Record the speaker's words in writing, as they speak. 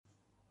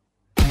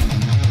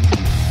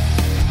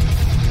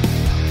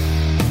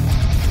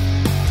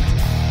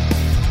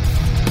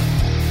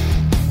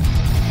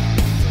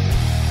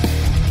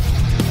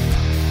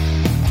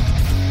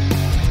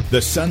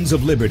The Sons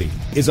of Liberty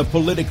is a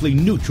politically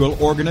neutral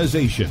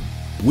organization.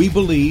 We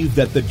believe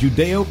that the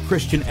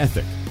Judeo-Christian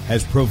ethic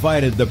has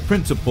provided the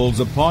principles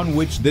upon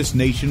which this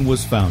nation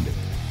was founded.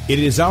 It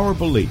is our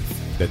belief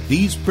that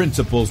these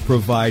principles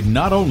provide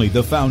not only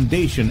the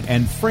foundation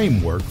and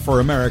framework for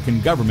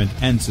American government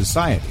and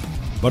society,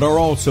 but are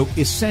also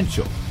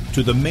essential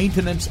to the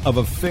maintenance of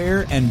a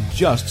fair and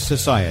just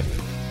society.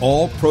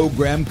 All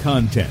program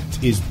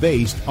content is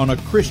based on a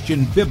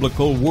Christian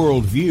biblical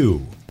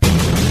worldview.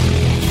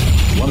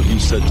 One of you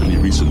said to me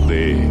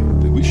recently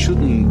that we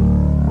shouldn't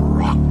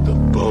rock the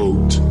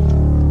boat.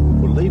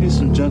 Well, ladies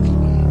and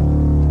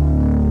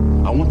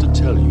gentlemen, I want to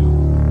tell you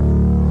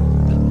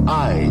that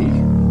I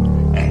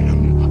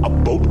am a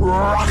boat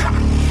rocker.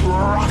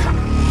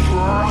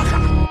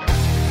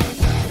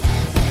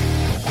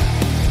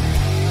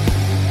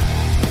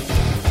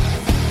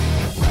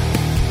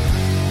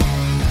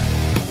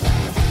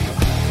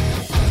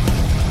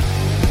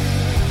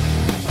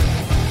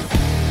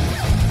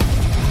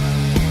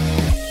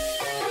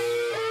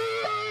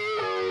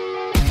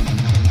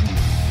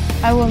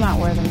 I will not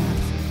wear the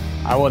mask.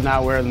 I will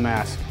not wear the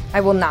mask. I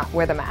will not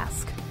wear the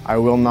mask. I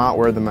will not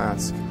wear the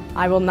mask.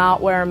 I will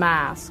not wear a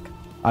mask.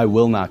 I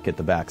will not get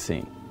the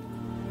vaccine.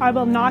 I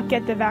will not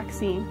get the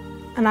vaccine.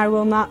 And I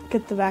will not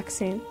get the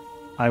vaccine.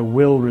 I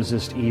will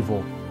resist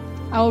evil.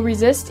 I will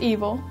resist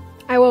evil.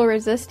 I will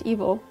resist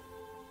evil.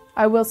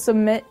 I will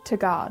submit to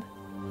God.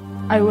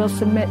 I will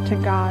submit to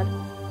God.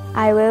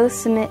 I will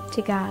submit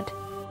to God.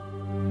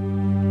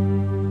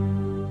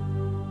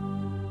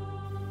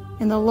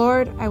 In the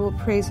Lord I will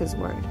praise His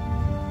word.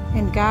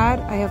 In God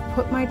I have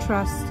put my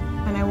trust,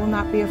 and I will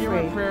not be afraid.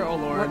 Hear my prayer, O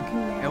Lord,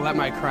 and let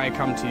my cry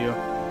come to you.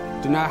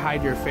 Do not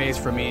hide your face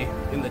from me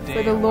in the day.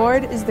 For the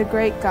Lord is the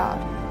great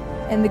God,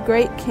 and the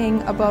great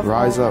King above all.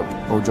 Rise up,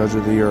 O Judge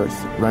of the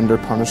earth, render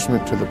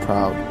punishment to the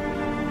proud.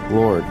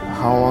 Lord,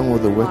 how long will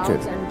the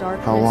wicked,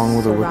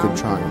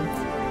 triumph?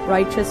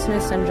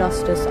 Righteousness and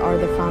justice are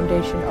the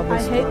foundation of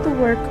this world. I hate the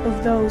work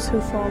of those who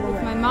fall away.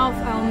 With my mouth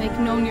I will make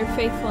known your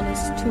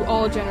faithfulness to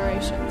all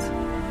generations.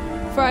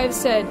 For I have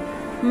said,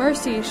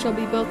 mercy shall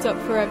be built up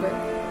forever.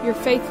 Your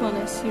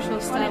faithfulness you shall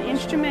establish. On an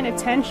instrument of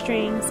 10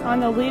 strings, on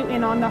the lute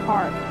and on the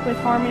harp, with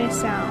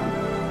harmonious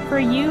sound. For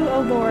you,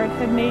 O Lord,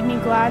 have made me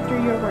glad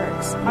through your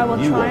works. I will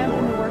triumph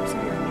in the works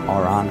of your hands.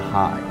 Are on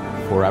high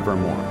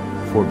forevermore.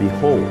 For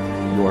behold,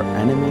 your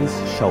enemies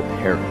shall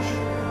perish.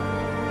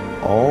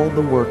 All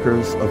the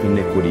workers of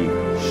iniquity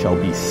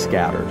shall be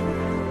scattered.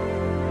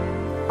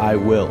 I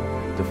will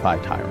defy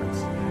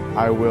tyrants.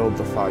 I will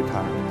defy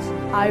tyrants.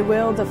 I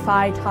will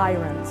defy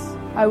tyrants.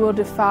 I will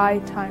defy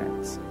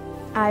tyrants.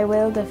 I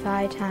will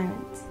defy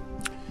tyrants.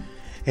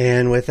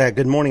 And with that,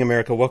 good morning,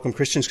 America. Welcome,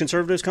 Christians,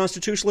 conservatives,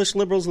 constitutionalists,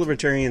 liberals,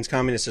 libertarians,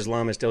 communists,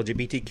 Islamists,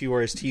 LGBTQ,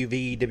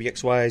 RSTUV,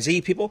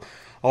 WXYZ people,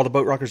 all the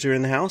boat rockers who are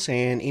in the house,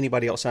 and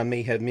anybody else I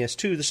may have missed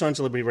to the Sons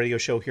of Liberty radio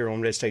show here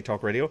on Red State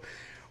Talk Radio.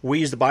 We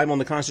use the Bible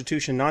and the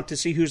Constitution not to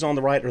see who's on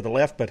the right or the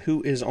left, but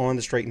who is on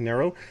the straight and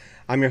narrow.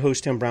 I'm your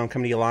host, Tim Brown,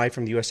 coming to you live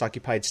from the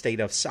U.S.-occupied state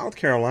of South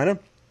Carolina,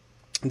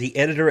 the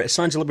editor at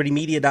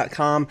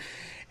sonsoflibertymedia.com.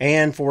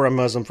 And for our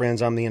Muslim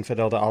friends, I'm the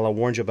infidel that Allah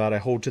warned you about. I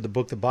hold to the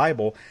book, the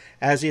Bible,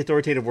 as the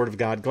authoritative word of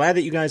God. Glad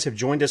that you guys have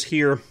joined us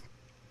here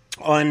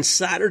on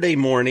Saturday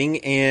morning.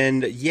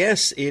 And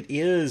yes, it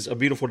is a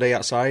beautiful day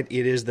outside.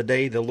 It is the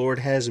day the Lord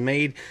has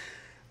made.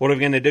 What are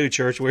we going to do,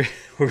 church? We're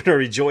going to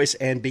rejoice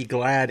and be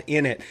glad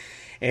in it.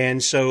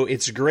 And so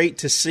it's great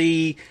to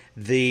see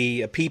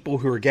the people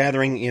who are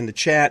gathering in the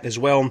chat as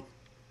well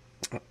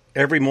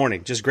every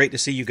morning. Just great to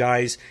see you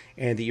guys,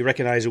 and that you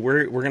recognize that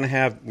we're going to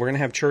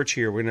have church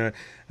here. We're going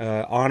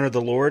to honor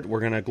the Lord. We're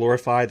going to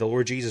glorify the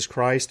Lord Jesus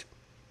Christ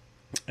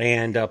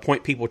and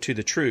point people to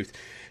the truth.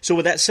 So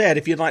with that said,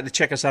 if you'd like to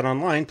check us out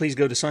online, please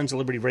go to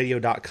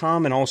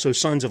sonsoflibertyradio.com and also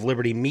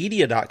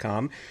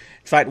sonsoflibertymedia.com.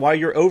 In fact, while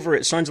you're over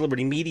at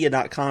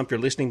sonsoflibertymedia.com, if you're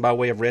listening by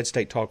way of Red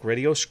State Talk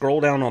Radio,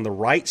 scroll down on the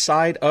right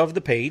side of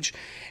the page,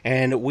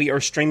 and we are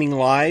streaming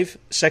live,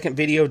 second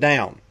video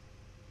down.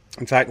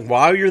 In fact,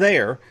 while you're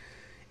there,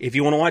 if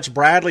you want to watch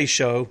Bradley's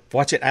show,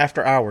 watch it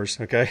after hours,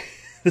 okay,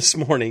 this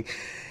morning.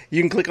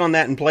 You can click on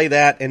that and play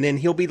that, and then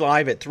he'll be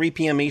live at 3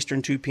 p.m.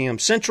 Eastern, 2 p.m.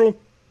 Central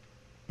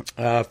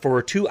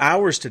for 2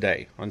 hours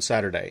today on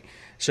Saturday.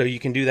 So you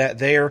can do that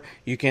there.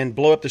 You can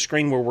blow up the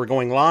screen where we're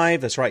going live.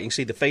 That's right. You can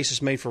see the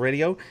faces made for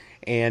radio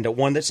and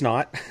one that's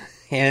not.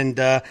 And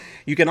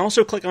you can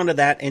also click onto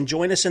that and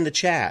join us in the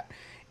chat.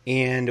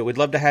 And we'd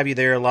love to have you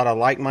there. A lot of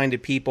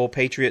like-minded people,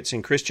 patriots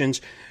and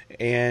Christians,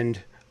 and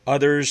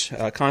others,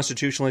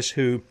 constitutionalists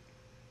who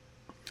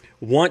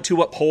want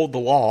to uphold the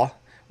law.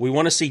 We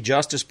want to see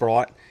justice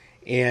brought,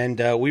 and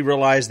we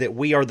realize that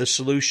we are the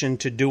solution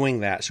to doing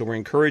that. So we're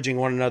encouraging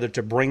one another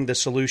to bring the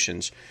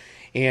solutions.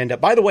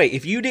 And by the way,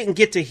 if you didn't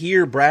get to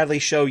hear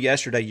Bradley's show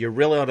yesterday, you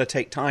really ought to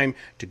take time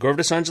to go over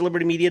to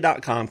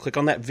sonsoflibertymedia.com, click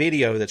on that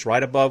video that's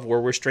right above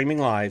where we're streaming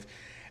live,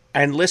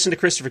 and listen to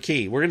Christopher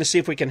Key. We're going to see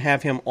if we can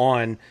have him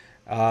on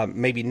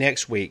maybe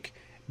next week,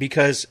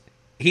 because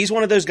he's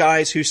one of those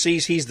guys who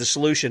sees he's the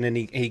solution, and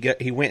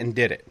he went and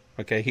did it.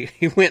 Okay,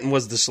 he went and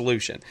was the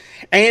solution.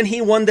 And he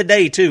won the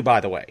day too,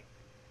 by the way.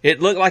 It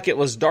looked like it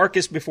was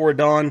darkest before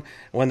dawn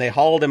when they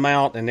hauled him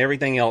out and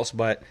everything else,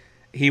 but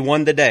he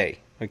won the day.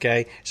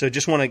 Okay, so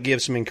just want to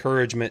give some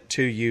encouragement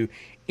to you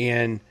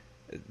in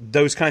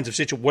those kinds of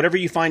situations. Whatever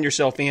you find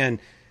yourself in,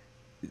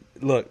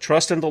 look,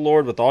 trust in the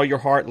Lord with all your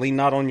heart, lean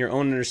not on your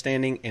own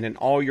understanding, and in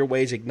all your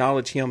ways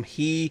acknowledge Him.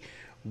 He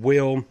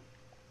will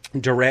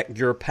direct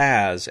your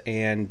paths,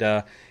 and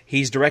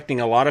He's directing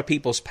a lot of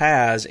people's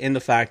paths in the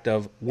fact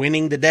of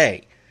winning the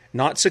day,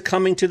 not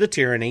succumbing to the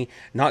tyranny,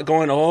 not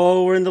going,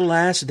 oh, we're in the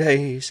last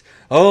days,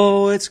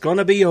 oh, it's going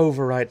to be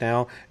over right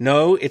now.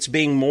 No, it's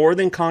being more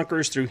than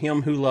conquerors through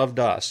Him who loved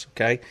us,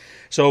 okay?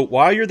 So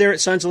while you're there at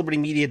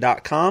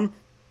sonsoflibertymedia.com,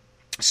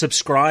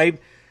 subscribe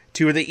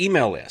to the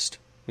email list,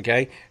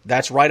 okay?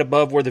 That's right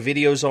above where the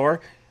videos are.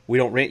 We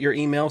don't rent your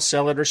email,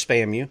 sell it, or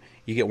spam you.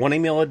 You get one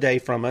email a day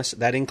from us.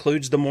 That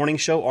includes the morning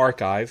show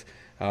archive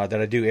that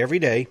I do every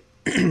day.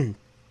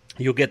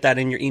 You'll get that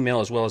in your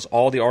email, as well as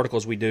all the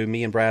articles we do,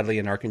 me and Bradley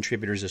and our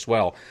contributors as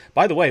well.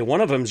 By the way,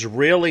 one of them's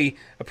really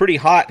pretty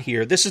hot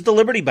here. This is the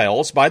Liberty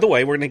Bells. By the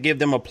way, we're going to give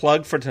them a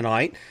plug for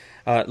tonight.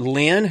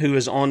 Lynn, who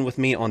is on with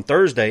me on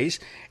Thursdays,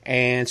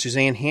 and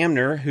Suzanne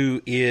Hamner,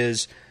 who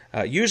is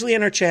usually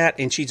in our chat,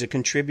 and she's a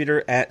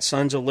contributor at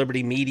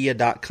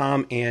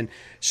sonsoflibertymedia.com. And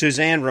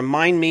Suzanne,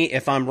 remind me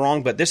if I'm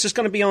wrong, but this is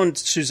going to be on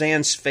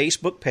Suzanne's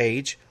Facebook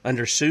page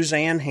under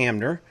Suzanne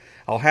Hamner.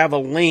 I'll have a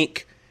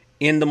link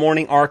in the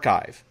morning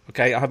archive.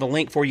 Okay, I'll have a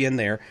link for you in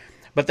there.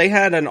 But they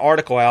had an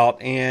article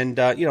out, and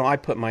I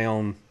put my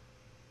own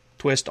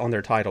twist on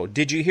their title.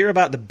 Did you hear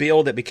about the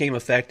bill that became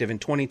effective in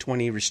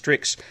 2020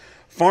 restricts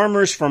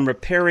farmers from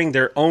repairing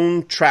their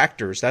own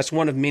tractors? That's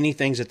one of many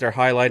things that they're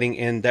highlighting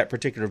in that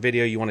particular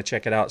video. You want to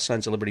check it out,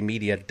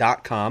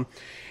 sonsoflibertymedia.com.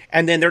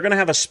 And then they're going to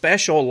have a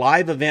special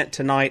live event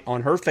tonight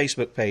on her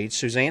Facebook page,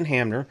 Suzanne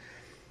Hamner,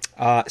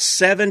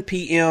 7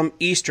 p.m.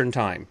 Eastern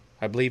Time,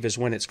 I believe is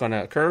when it's going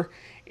to occur.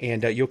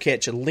 And you'll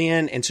catch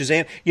Lynn and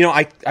Suzanne.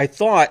 I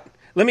thought,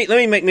 let me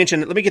make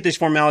mention, let me get these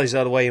formalities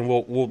out of the way, and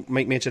we'll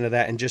make mention of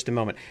that in just a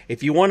moment.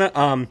 If you want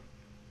to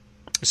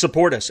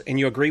support us and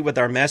you agree with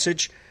our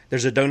message,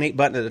 there's a donate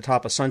button at the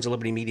top of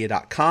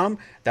sonsoflibertymedia.com.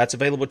 That's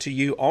available to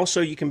you. Also,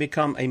 you can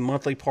become a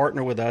monthly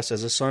partner with us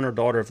as a son or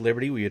daughter of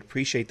liberty. We would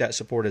appreciate that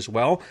support as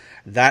well.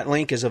 That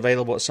link is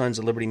available at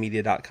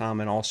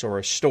sonsoflibertymedia.com and also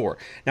our store.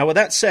 Now, with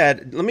that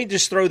said, let me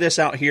just throw this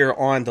out here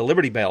on the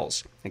Liberty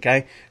Bells,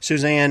 okay?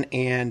 Suzanne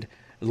and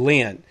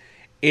Lynn.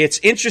 It's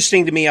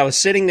interesting to me. I was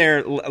sitting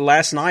there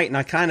last night, and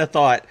I kind of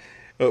thought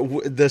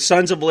the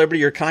Sons of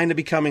Liberty are kind of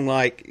becoming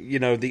like,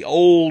 the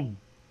old,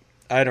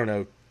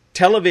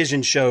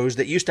 television shows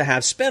that used to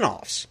have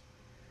spinoffs.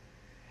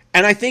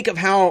 And I think of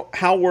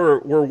how we're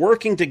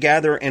working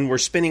together and we're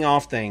spinning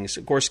off things.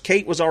 Of course,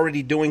 Kate was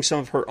already doing some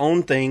of her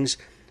own things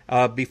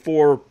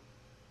before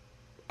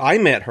I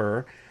met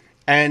her,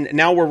 and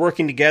now we're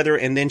working together,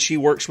 and then she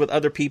works with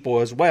other people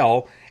as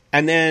well.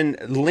 And then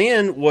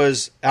Lynn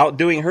was out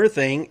doing her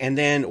thing, and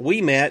then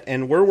we met,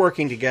 and we're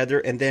working together,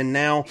 and then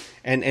now,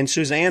 and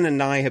Suzanne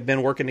and I have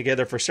been working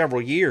together for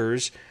several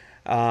years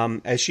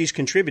as she's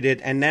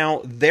contributed, and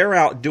now they're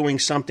out doing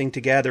something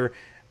together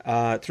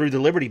through the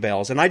Liberty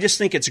Bells. And I just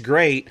think it's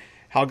great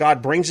how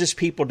God brings His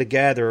people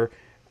together,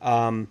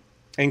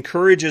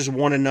 encourages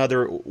one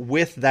another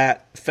with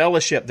that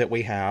fellowship that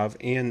we have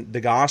in the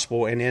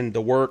gospel and in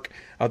the work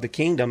of the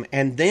kingdom,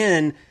 and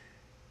then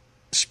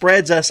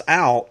spreads us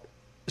out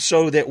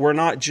so that we're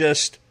not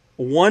just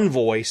one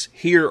voice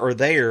here or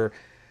there,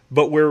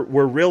 but we're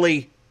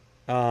really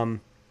one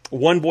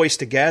voice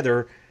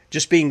together,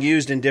 just being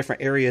used in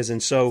different areas.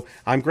 And so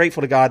I'm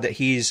grateful to God that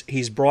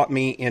He's brought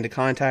me into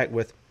contact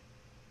with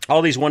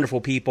all these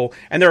wonderful people,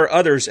 and there are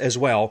others as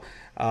well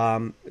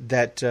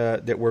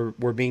that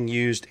were being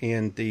used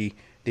in the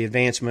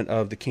advancement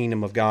of the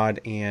kingdom of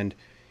God, and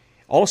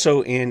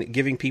also in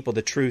giving people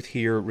the truth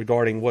here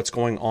regarding what's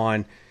going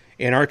on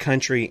in our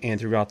country and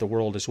throughout the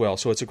world as well.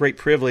 So it's a great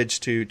privilege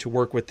to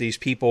work with these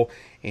people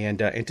and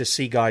to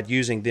see God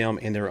using them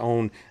in their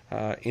own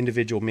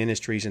individual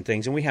ministries and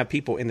things. And we have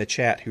people in the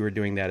chat who are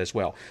doing that as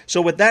well.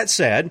 So with that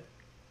said,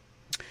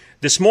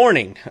 this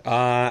morning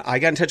I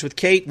got in touch with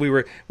Kate. We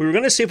were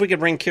going to see if we could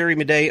bring Carrie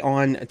Madej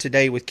on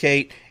today with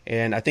Kate,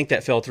 and I think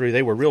that fell through.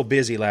 They were real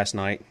busy last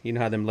night. You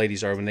know how them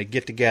ladies are when they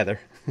get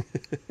together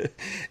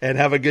and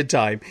have a good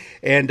time.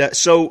 And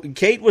so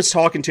Kate was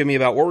talking to me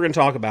about what we're going to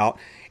talk about.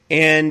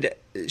 And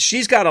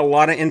she's got a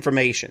lot of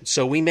information,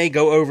 so we may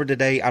go over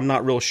today. I'm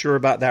not real sure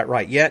about that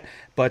right yet,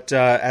 but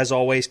as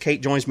always,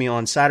 Kate joins me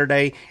on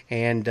Saturday.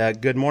 And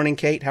good morning,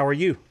 Kate. How are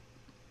you?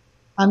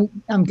 I'm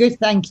good,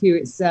 thank you.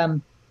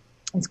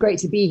 It's great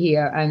to be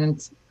here,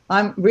 and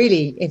I'm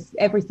really, if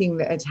everything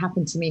that had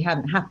happened to me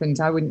hadn't happened,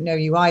 I wouldn't know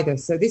you either.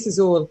 So this is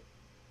all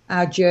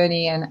our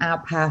journey and our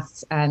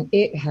paths, and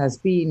it has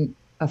been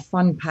a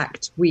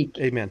fun-packed week.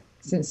 Amen.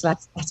 Since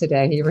last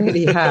Saturday, it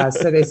really has.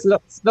 So there's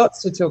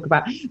lots to talk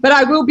about. But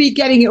I will be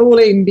getting it all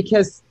in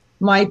because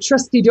my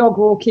trusty dog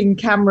walking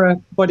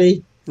camera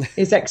body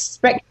is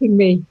expecting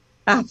me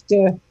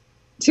after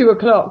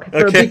 2:00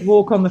 for a big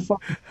walk on the farm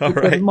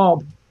with the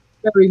mob,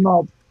 very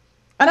mob.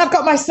 And I've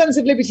got my Sons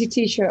of Liberty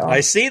T-shirt on.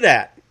 I see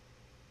that.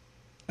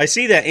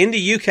 In the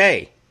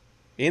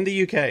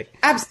UK.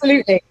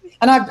 Absolutely.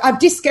 And I've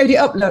discoed it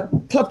up,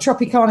 look, Club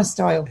Tropicana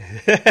style.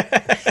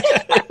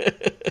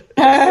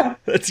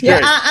 That's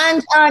great.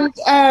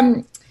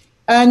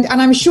 And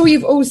I'm sure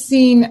you've all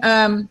seen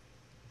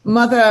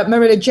Mother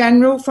Marilla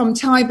General from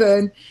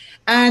Tyburn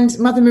and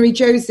Mother Marie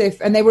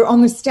Joseph, and they were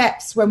on the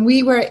steps when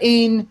we were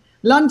in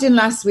London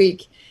last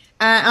week.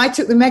 I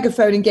took the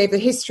megaphone and gave the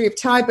history of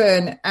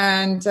Tyburn,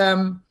 and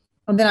then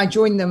I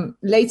joined them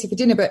later for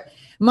dinner. But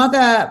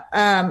Mother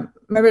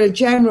Marilla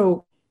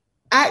General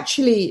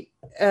actually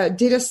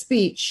did a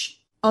speech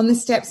on the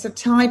steps of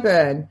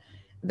Tyburn,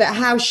 that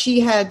how she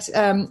had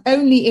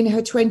only in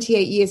her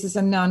 28 years as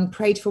a nun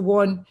prayed for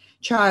one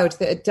child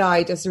that had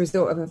died as a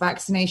result of a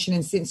vaccination.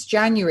 And since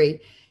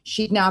January,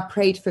 she'd now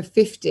prayed for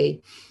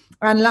 50.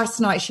 And last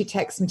night she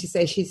texted me to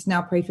say she's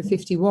now prayed for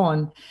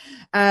 51.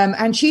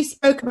 And she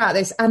spoke about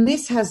this, and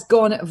this has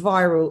gone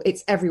viral.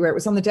 It's everywhere. It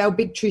was on the Del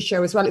Bigtree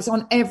show as well. It's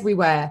on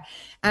everywhere.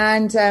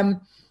 And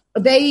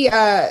they've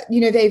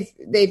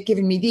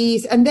given me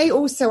these. And they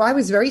also, I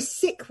was very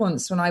sick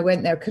once when I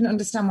went there. Couldn't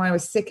understand why I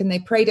was sick. And they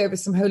prayed over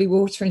some holy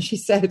water. And she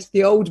said,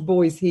 the old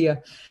boy's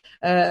here.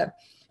 But,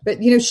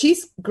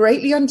 she's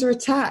greatly under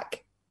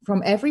attack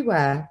from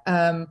everywhere.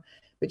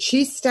 But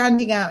she's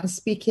standing out and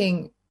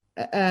speaking,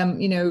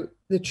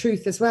 the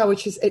truth as well,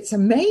 which is, it's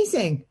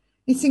amazing.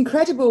 It's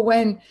incredible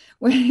when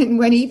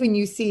even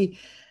you see,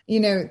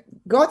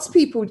 God's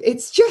people,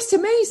 it's just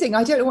amazing.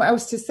 I don't know what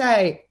else to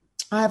say.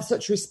 I have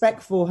such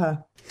respect for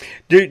her.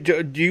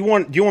 Do you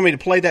want me to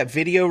play that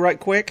video right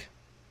quick?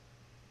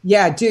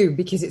 Yeah, I do,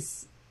 because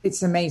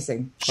it's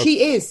amazing. Okay.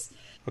 She is.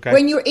 Okay.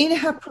 When you're in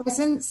her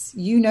presence,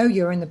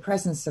 you're in the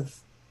presence of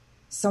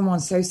someone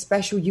so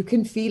special. You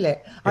can feel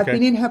it. I've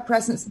been in her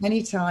presence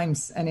many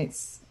times, and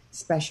it's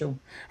special.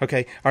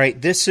 Okay. All right.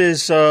 This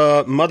is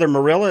Mother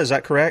Marilla. Is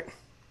that correct?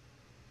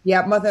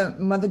 Yeah,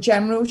 Mother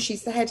General.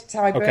 She's the head of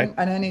Tyburn,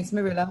 and her name's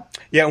Marilla.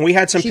 Yeah, and we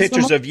had some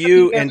pictures of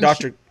you and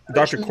Dr.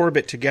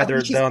 Corbett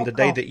together on the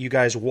day that you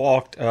guys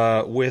walked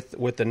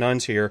with the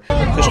nuns here.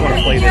 Just want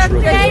to play this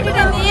real quick. You are created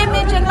in the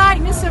image and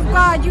likeness of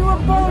God. You were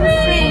born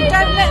free.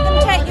 Don't let them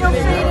take your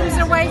freedoms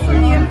away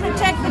from you, and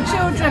protect the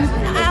children.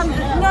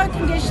 No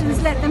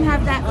conditions let them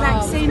have that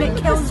vaccine. It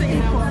kills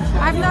people.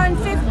 I've known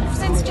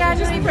since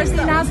January we've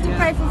been asked to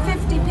pray for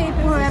 50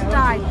 people who have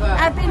died.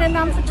 I've been a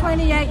nun for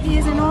 28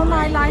 years, and all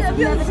my life I've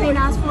never been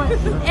asked for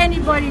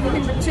anybody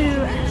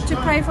to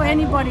pray for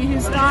anybody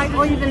who's died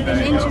or even been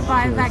injured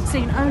by a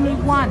vaccine. Only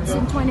once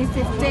in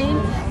 2015,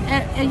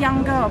 a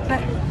young girl.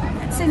 But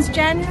since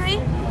January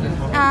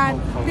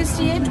this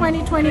year,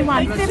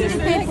 2021, 50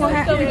 people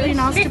we've been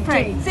asked to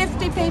pray.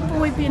 50 people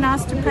we've been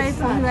asked to pray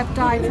for who have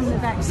died from the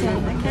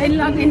vaccine. Okay? In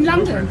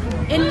London?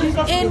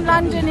 In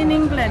London, in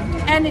England,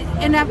 and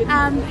in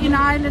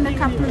Ireland, a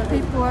couple of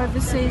people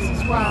overseas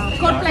as well.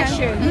 God bless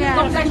you. Yeah.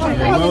 God bless you.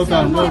 Well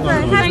done.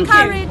 Have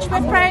courage.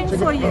 We're praying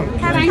for you.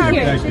 Have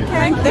courage.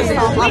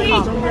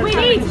 We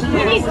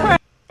need prayer.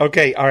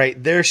 Okay, all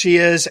right, there she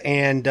is,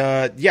 and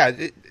I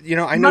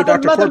know Mother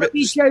Dr. Corbett.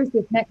 Marie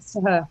Joseph next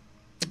to her.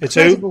 It's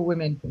incredible who?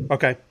 Women.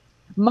 Okay.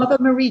 Mother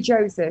Marie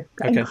Joseph.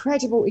 Okay.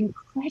 Incredible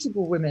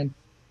women.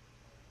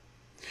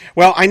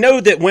 Well, I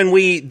know that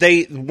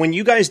when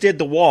you guys did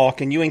the walk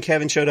and you and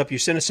Kevin showed up, you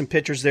sent us some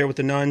pictures there with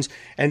the nuns,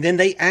 and then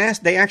they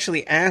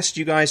actually asked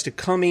you guys to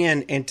come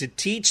in and to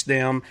teach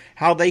them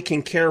how they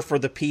can care for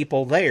the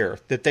people there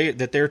that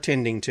they're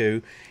tending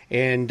to,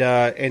 and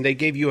they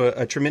gave you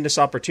a tremendous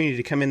opportunity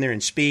to come in there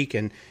and speak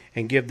and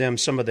give them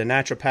some of the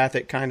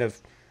naturopathic kind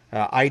of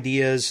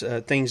ideas,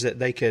 things that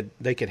they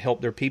could help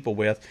their people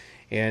with.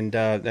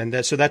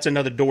 So that's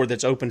another door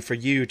that's open for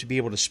you to be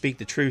able to speak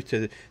the truth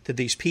to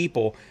these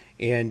people,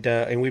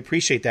 and we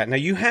appreciate that. Now,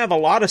 you have a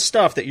lot of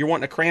stuff that you're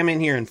wanting to cram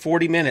in here in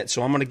 40 minutes,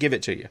 so I'm going to give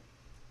it to you.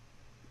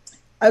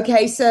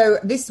 Okay, so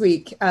this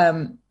week,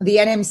 the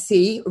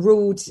NMC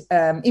ruled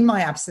in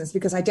my absence,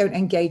 because I don't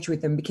engage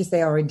with them, because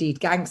they are indeed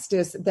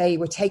gangsters. They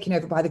were taken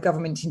over by the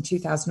government in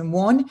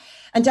 2001,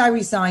 and I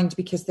resigned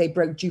because they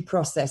broke due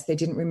process. They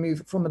didn't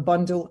remove it from the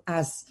bundle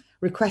as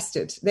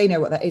requested. They know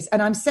what that is.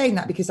 And I'm saying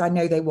that because I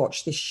know they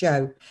watch this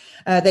show.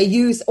 They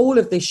use all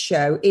of this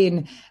show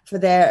for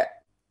their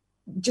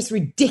just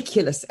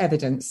ridiculous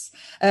evidence.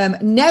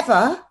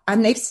 Never,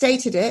 and they've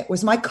stated it,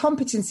 was my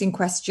competence in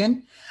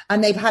question,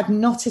 and they've had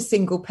not a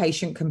single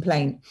patient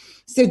complaint.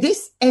 So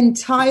this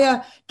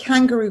entire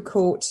kangaroo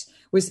court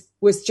was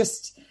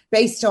just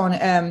based on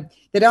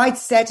that I'd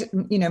said,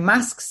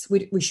 masks,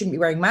 we shouldn't be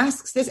wearing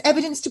masks. There's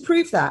evidence to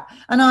prove that.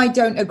 And I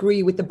don't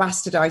agree with the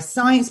bastardized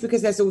science,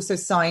 because there's also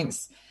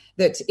science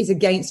that is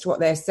against what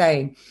they're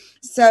saying.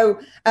 So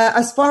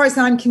as far as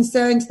I'm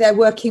concerned, they're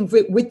working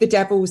with the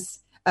devils,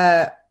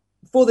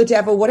 for the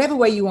devil, whatever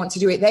way you want to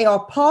do it. They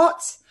are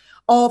part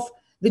of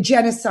the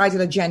genocidal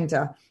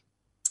agenda.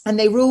 And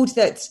they ruled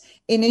that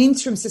in an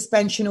interim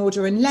suspension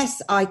order,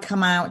 unless I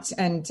come out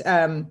and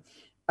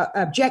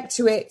object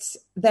to it,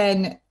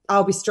 then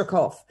I'll be struck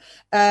off.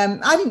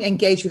 I didn't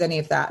engage with any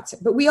of that,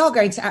 but we are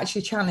going to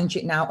actually challenge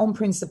it now on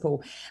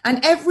principle. And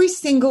every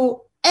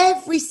single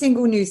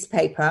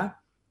newspaper,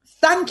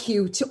 thank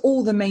you to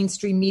all the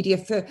mainstream media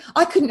for,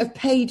 I couldn't have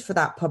paid for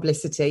that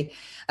publicity.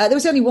 There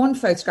was only one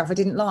photograph I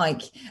didn't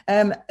like.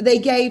 They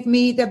gave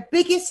me the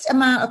biggest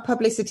amount of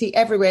publicity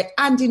everywhere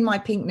and in my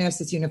pink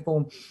nurse's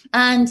uniform.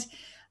 And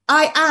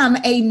I am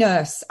a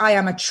nurse. I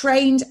am a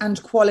trained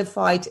and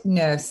qualified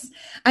nurse.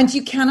 And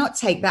you cannot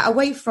take that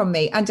away from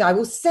me. And I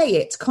will say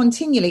it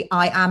continually.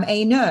 I am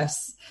a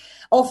nurse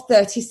of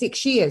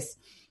 36 years.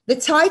 The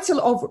title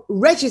of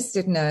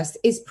registered nurse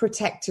is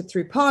protected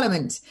through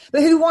Parliament.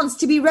 But who wants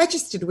to be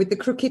registered with the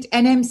crooked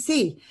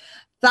NMC?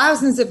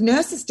 Thousands of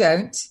nurses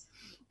don't.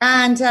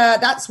 And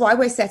that's why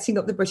we're setting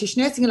up the British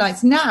Nursing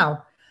Alliance.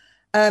 Now,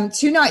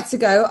 2 nights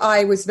ago,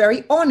 I was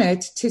very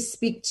honoured to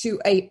speak to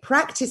a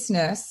practice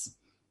nurse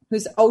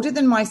who's older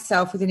than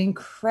myself with an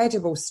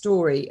incredible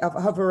story of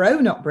her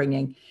own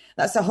upbringing.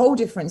 That's a whole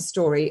different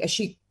story.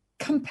 She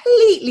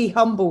completely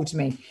humbled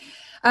me.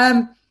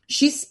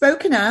 She's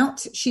spoken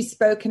out. She's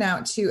spoken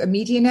out to a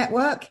media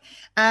network,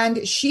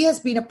 and she has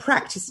been a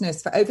practice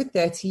nurse for over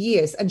 30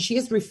 years, and she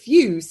has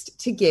refused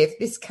to give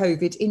this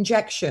COVID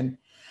injection,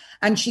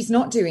 and she's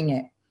not doing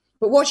it.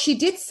 But what she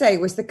did say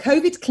was the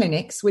COVID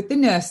clinics with the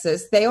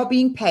nurses, they are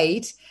being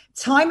paid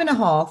time and a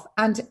half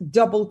and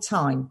double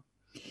time.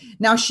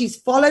 Now, she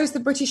follows the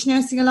British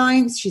Nursing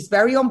Alliance. She's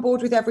very on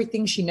board with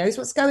everything. She knows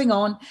what's going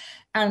on.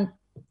 And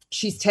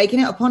she's taken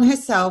it upon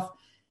herself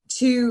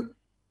to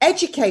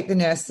educate the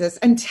nurses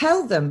and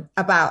tell them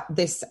about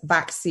this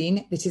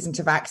vaccine that isn't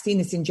a vaccine,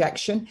 this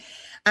injection,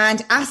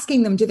 and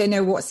asking them, do they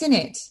know what's in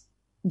it?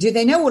 Do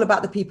they know all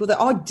about the people that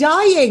are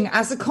dying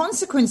as a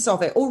consequence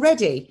of it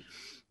already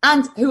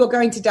and who are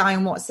going to die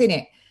and what's in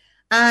it?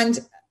 And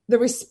the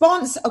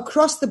response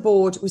across the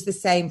board was the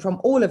same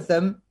from all of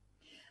them.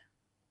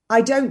 I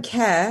don't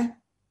care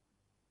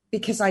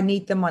because I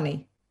need the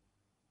money.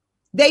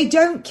 They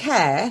don't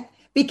care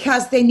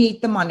because they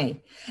need the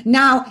money.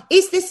 Now,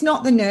 is this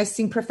not the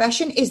nursing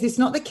profession? Is this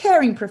not the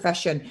caring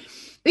profession?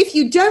 If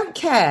you don't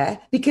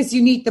care because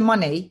you need the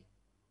money,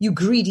 you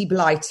greedy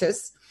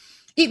blighters,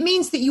 it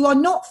means that you are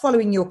not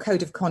following your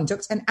code of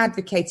conduct and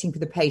advocating for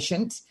the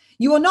patient.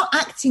 You are not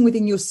acting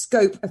within your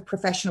scope of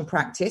professional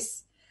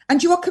practice,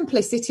 and you are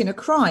complicit in a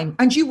crime,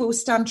 and you will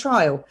stand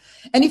trial.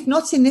 And if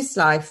not in this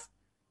life,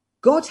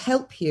 God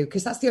help you,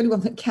 because that's the only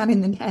one that can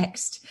in the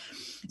next.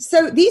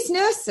 So these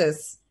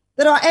nurses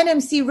that are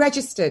NMC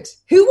registered,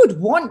 who would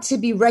want to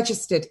be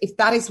registered if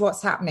that is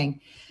what's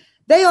happening?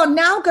 They are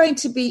now going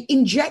to be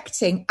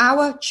injecting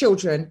our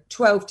children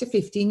 12 to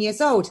 15 years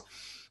old.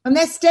 And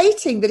they're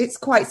stating that it's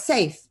quite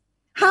safe.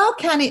 How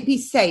can it be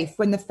safe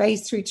when the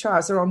phase 3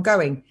 trials are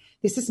ongoing?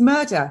 This is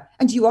murder,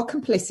 and you are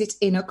complicit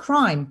in a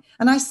crime.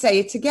 And I say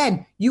it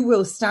again, you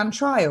will stand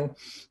trial.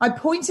 I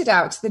pointed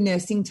out to the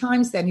Nursing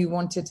Times then, who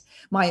wanted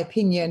my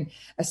opinion,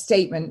 a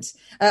statement,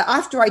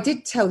 after I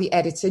did tell the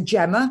editor,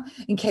 Gemma,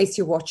 in case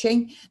you're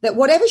watching, that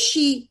whatever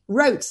she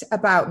wrote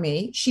about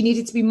me, she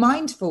needed to be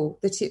mindful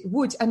that it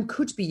would and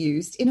could be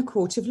used in a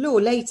court of law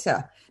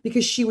later,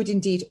 because she would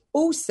indeed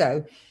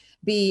also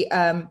be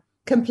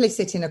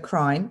complicit in a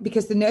crime,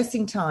 because the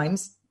Nursing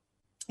Times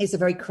is a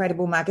very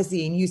credible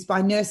magazine used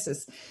by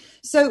nurses.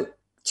 So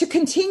to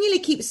continually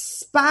keep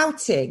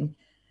spouting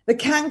the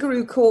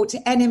kangaroo court to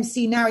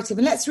NMC narrative,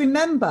 and let's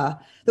remember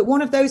that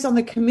one of those on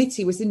the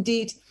committee was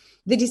indeed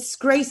the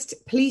disgraced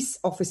police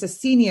officer,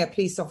 senior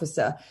police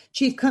officer,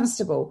 chief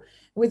constable,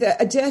 with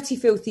a dirty,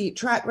 filthy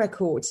track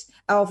record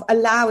of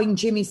allowing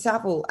Jimmy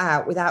Savile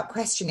out without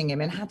questioning him,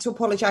 and had to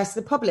apologise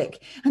to the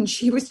public. And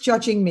she was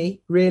judging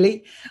me,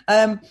 really.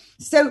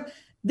 So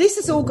this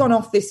has all gone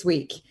off this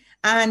week.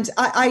 And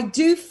I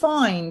do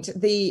find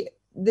the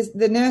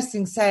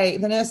nurses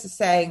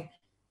saying,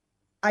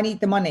 I need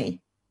the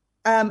money.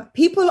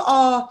 People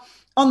are,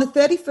 on the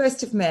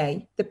 31st of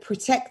May, the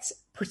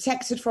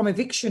protected from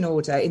eviction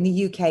order in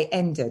the UK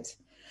ended.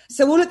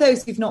 So all of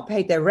those who've not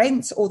paid their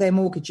rent or their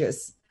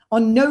mortgages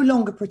are no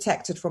longer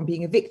protected from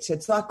being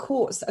evicted. So our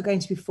courts are going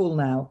to be full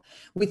now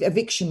with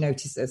eviction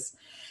notices.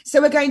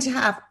 So we're going to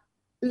have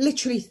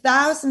literally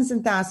thousands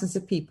and thousands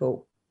of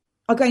people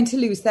are going to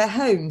lose their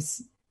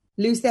homes,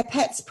 lose their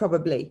pets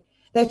probably.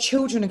 Their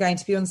children are going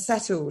to be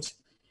unsettled.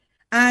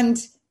 And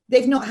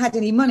they've not had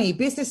any money.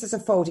 Businesses are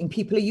folding.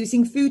 People are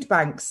using food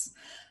banks.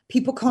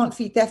 People can't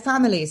feed their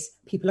families.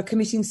 People are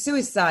committing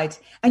suicide.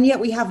 And yet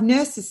we have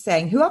nurses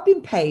saying, who have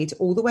been paid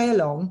all the way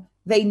along,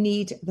 they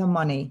need the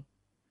money.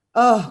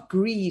 Oh,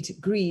 greed,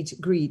 greed,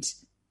 greed.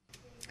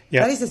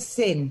 Yeah. That is a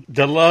sin.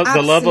 The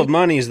love of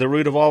money is the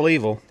root of all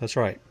evil. That's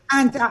right.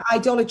 And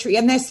idolatry.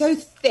 And they're so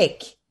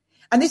thick.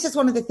 And this is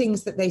one of the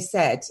things that they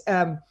said.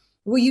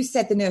 Well, you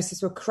said the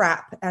nurses were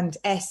crap and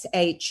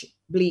SH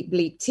bleep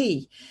bleep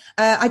T.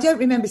 I don't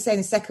remember saying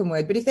the second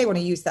word, but if they want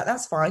to use that,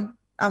 that's fine.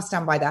 I'll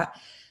stand by that.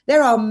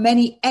 There are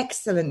many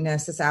excellent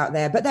nurses out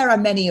there, but there are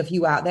many of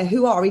you out there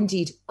who are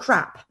indeed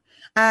crap.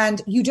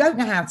 And you don't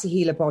know how to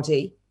heal a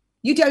body.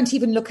 You don't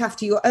even look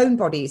after your own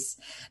bodies.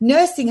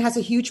 Nursing has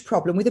a huge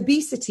problem with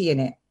obesity in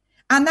it.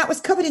 And that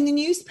was covered in the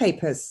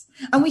newspapers.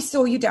 And we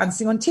saw you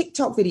dancing on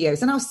TikTok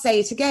videos. And I'll say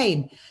it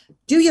again.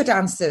 Do your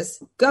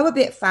dances, go a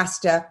bit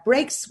faster,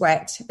 break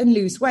sweat and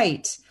lose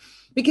weight,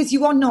 because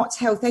you are not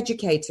health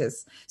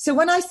educators. So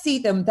when I see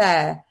them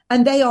there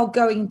and they are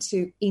going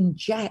to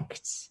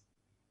inject,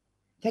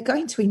 they're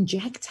going to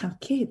inject our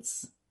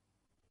kids.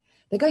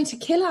 They're going to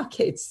kill our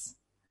kids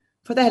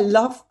for their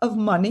love of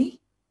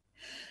money.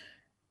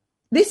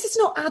 This is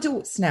not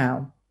adults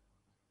now.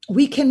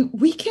 We can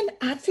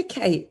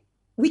advocate.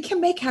 We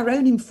can make our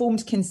own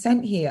informed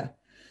consent here.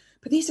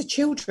 But these are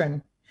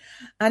children.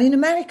 And in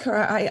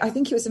America, I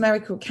think it was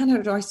America or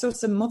Canada, I saw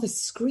some mothers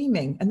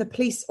screaming and the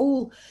police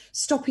all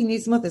stopping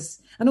these mothers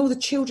and all the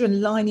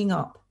children lining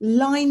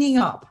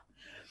up.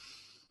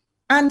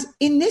 And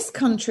in this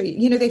country,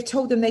 they've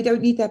told them they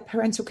don't need their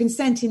parental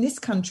consent. In this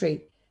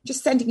country,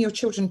 just sending your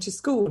children to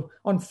school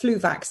on flu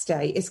vax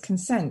day is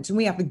consent. And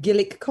we have the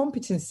Gillick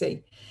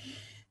competency.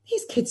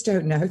 These kids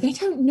don't know. They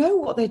don't know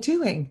what they're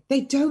doing.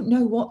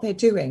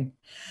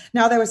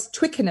 Now, there was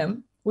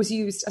Twickenham was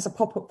used as a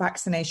pop-up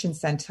vaccination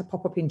centre,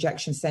 pop-up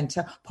injection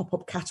centre,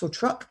 pop-up cattle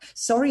truck.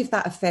 Sorry if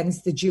that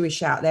offends the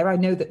Jewish out there. I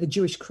know that the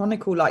Jewish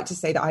Chronicle like to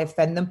say that I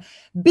offend them.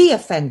 Be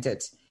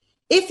offended.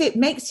 If it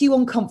makes you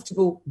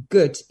uncomfortable,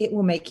 good. It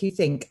will make you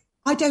think.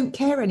 I don't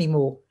care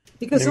anymore,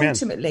 because Amen.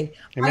 Ultimately,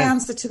 Amen. I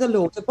answer to the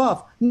Lord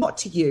above, not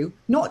to you,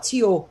 not to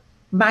your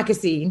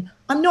magazine.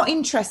 I'm not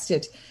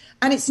interested.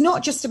 And it's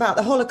not just about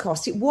the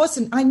Holocaust. It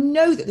wasn't. I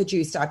know that the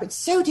Jews died, but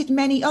so did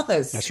many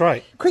others. That's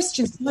right.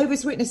 Christians,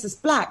 Jehovah's Witnesses,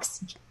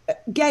 blacks,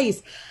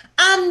 gays,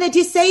 and the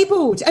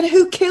disabled. And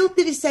who killed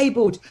the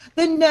disabled?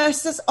 The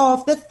nurses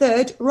of the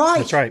Third Reich.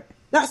 That's right.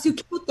 That's who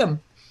killed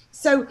them.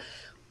 So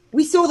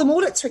we saw them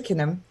all at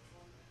Twickenham.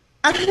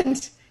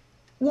 And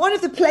one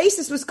of the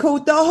places was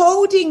called the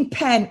Holding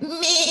Pen.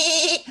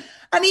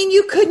 I mean,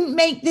 you couldn't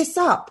make this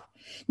up.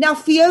 Now,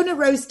 Fiona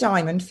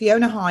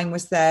Haim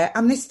was there,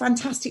 and this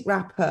fantastic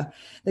rapper,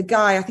 the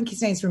guy, I think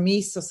his name's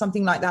Ramis or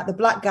something like that, the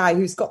black guy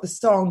who's got the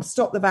song,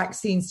 Stop the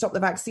Vaccine, Stop the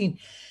Vaccine.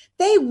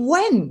 They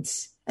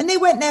went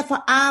there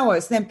for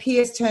hours. Then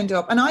Piers turned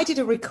up, and I did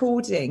a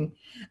recording,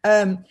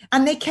 and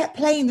they kept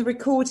playing the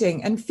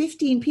recording, and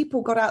 15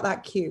 people got out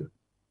that queue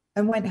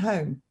and went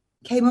home,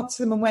 came up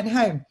to them and went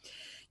home.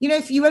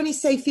 If you only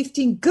say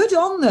 15, good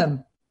on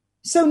them.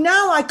 So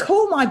now I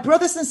call my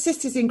brothers and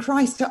sisters in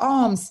Christ to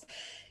arms.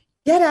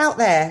 Get out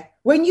there.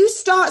 When you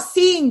start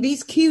seeing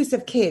these queues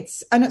of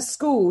kids and at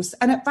schools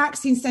and at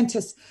vaccine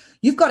centres,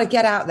 you've got to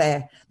get out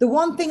there. The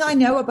one thing I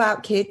know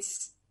about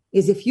kids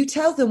is if you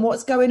tell them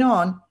what's going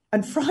on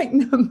and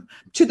frighten them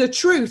to the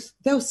truth,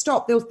 they'll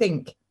stop. They'll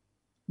think.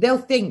 They're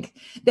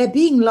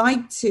being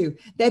lied to.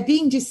 They're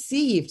being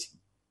deceived.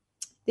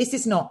 This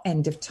is not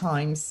end of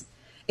times.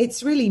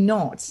 It's really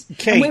not.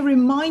 Okay. And we're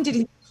reminded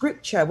in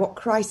Scripture what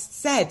Christ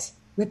said.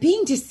 We're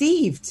being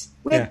deceived.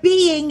 We're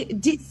being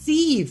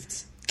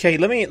deceived. Okay,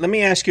 let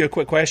me ask you a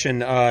quick question.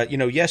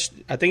 Yes,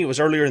 I think it was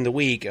earlier in the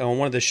week on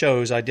one of the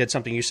shows I did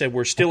something. You said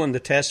we're still in the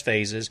test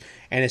phases,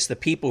 and it's the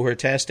people who are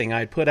testing.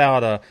 I put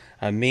out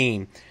a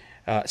meme.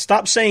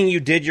 Stop saying you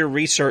did your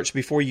research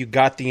before you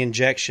got the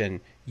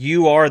injection.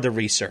 You are the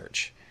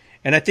research.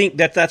 And I think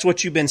that's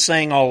what you've been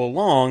saying all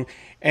along.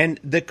 And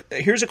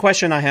here's a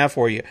question I have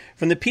for you.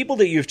 From the people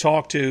that you've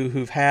talked to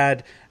who've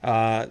had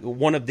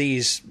one of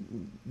these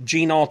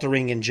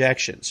gene-altering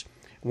injections,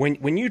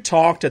 when you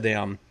talk to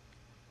them,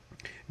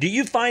 do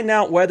you find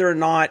out whether or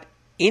not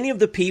any of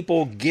the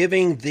people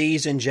giving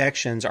these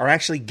injections are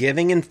actually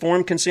giving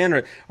informed consent?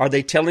 Or are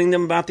they telling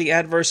them about the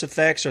adverse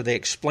effects? Are they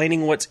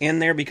explaining what's in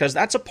there? Because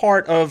that's a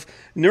part of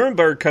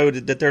Nuremberg Code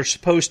that they're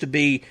supposed to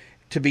be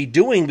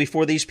doing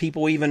before these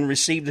people even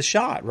receive the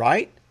shot,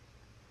 right?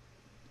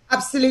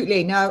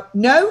 Absolutely.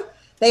 No,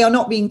 they are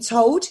not being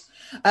told.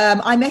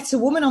 I met a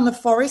woman on the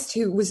forest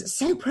who was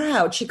so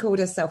proud. She called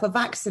herself a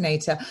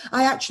vaccinator.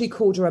 I actually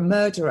called her a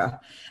murderer.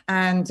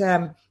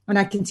 And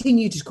I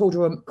continued to call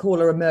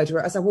her a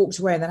murderer as I walked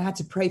away. And then I had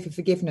to pray for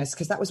forgiveness,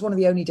 because that was one of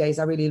the only days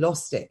I really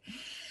lost it,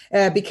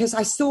 because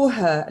I saw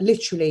her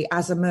literally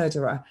as a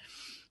murderer.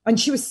 And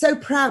she was so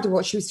proud of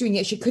what she was doing,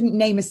 yet she couldn't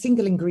name a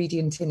single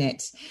ingredient in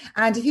it.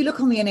 And if you look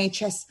on the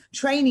NHS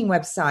training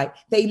website,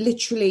 they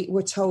literally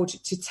were told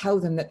to tell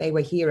them that they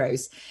were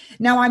heroes.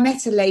 Now, I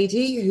met a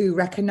lady who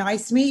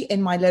recognized me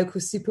in my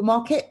local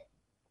supermarket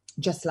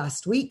just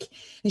last week.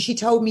 And she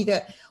told me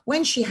that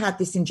when she had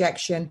this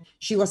injection,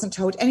 she wasn't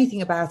told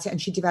anything about it.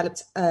 And she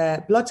developed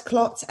a blood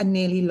clot and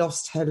nearly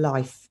lost her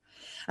life.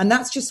 And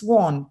that's just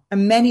one.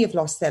 And many have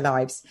lost their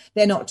lives.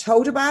 They're not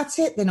told about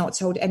it. They're not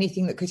told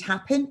anything that could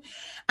happen.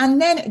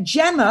 And then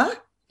Gemma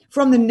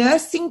from the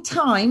Nursing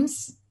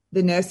Times,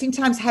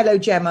 hello,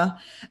 Gemma.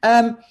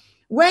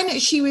 When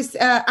she was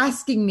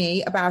asking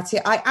me about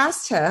it, I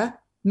asked her,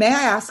 may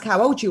I ask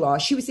how old you are?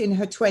 She was in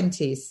her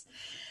 20s.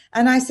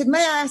 And I said, may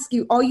I ask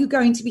you, are you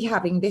going to be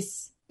having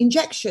this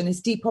injection,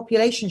 this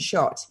depopulation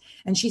shot?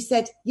 And she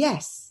said,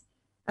 yes.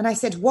 And I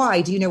said,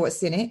 why? Do you know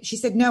what's in it? She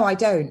said, no, I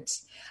don't.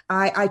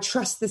 I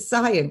trust the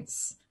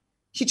science.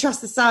 She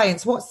trusts the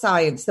science. What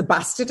science? The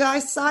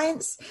bastardized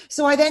science?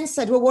 So I then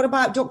said, well, what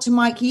about Dr.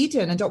 Mike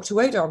Eden and Dr.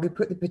 Wodog, who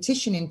put the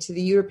petition into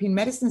the European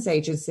Medicines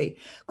Agency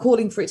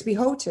calling for it to be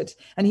halted?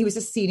 And he was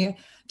a senior,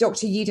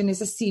 Dr. Eden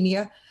is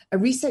a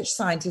research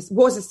scientist,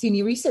 was a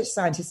senior research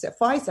scientist at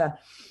Pfizer.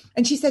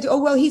 And she said, oh,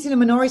 well, he's in a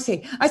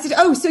minority. I said,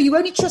 oh, so you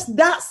only trust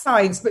that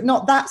science, but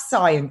not that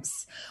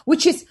science,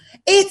 which is,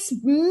 it's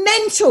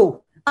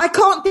mental. I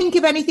can't think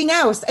of anything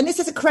else. And this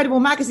is a credible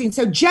magazine.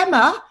 So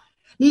Gemma,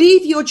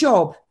 leave your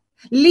job.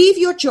 Leave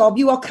your job.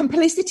 You are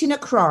complicit in a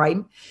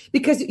crime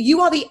because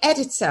you are the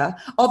editor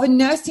of a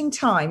Nursing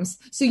Times.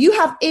 So you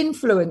have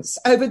influence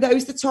over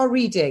those that are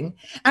reading,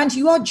 and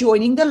you are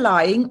joining the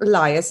lying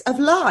liars of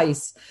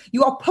lies.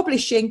 You are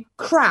publishing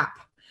crap,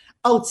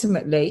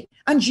 ultimately,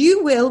 and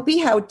you will be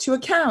held to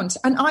account.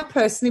 And I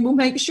personally will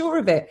make sure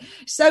of it.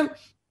 So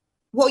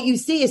what you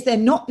see is they're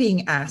not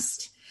being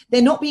asked,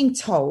 they're not being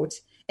told,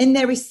 and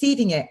they're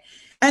receiving it.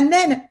 And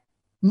then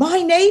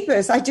my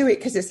neighbours, I do it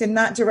because it's in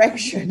that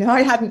direction.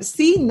 I hadn't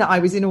seen that I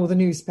was in all the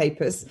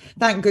newspapers,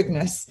 thank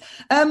goodness.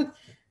 They're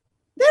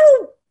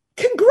all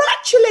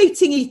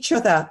congratulating each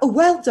other. Oh,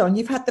 well done,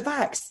 you've had the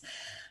vax.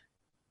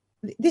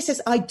 This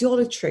is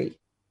idolatry.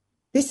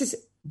 This is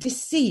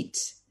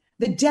deceit.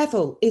 The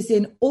devil is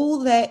in all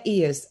their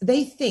ears.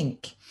 They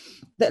think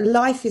that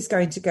life is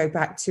going to go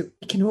back to,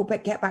 it can all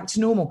get back to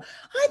normal.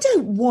 I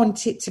don't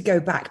want it to go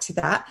back to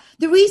that.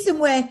 The reason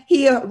we're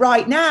here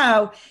right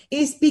now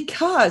is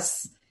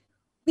because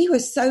we were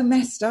so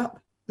messed up,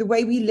 the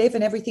way we live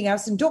and everything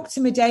else. And Dr.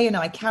 Madej and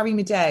I, Carrie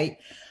Madej,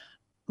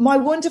 my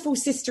wonderful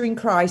sister in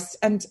Christ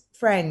and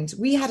friend,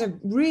 we had a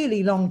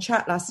really long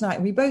chat last night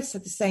and we both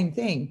said the same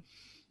thing.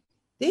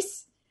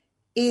 This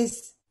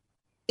is,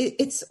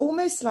 it's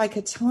almost like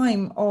a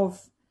time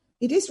of,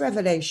 it is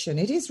revelation,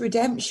 it is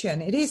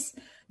redemption, it is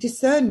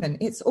discernment.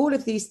 It's all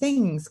of these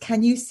things.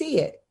 Can you see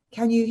it?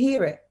 Can you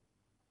hear it?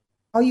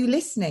 Are you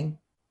listening?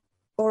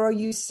 Or are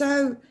you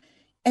so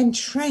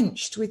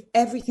entrenched with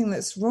everything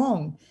that's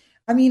wrong?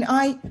 I mean,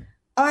 I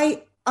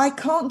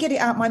can't get it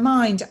out of my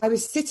mind. I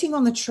was sitting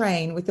on the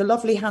train with the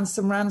lovely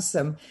handsome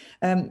Ransom,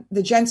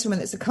 the gentleman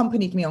that's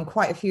accompanied me on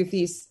quite a few of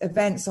these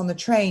events on the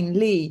train,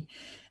 Lee,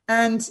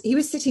 and he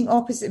was sitting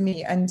opposite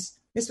me, and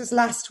this was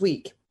last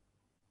week.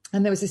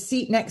 And there was a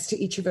seat next to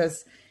each of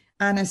us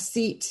and a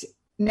seat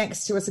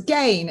next to us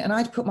again. And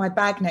I'd put my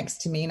bag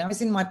next to me and I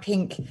was in my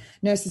pink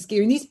nurse's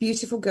gear. And these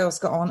beautiful girls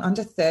got on,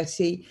 under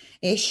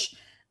 30-ish.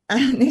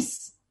 And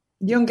this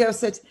young girl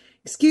said,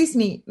 excuse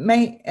me,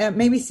 may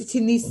we sit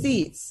in these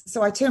seats?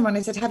 So I turned around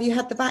and I said, have you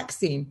had the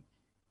vaccine?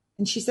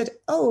 And she said,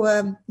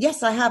 oh,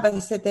 yes, I have. I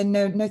said, then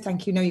no,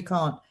 thank you. No, you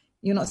can't.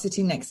 You're not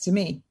sitting next to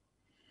me.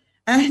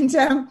 And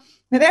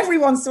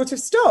everyone sort of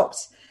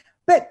stopped.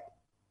 But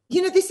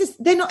you know,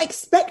 they're not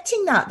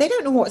expecting that. They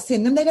don't know what's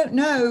in them. They don't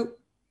know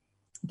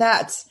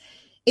that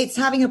it's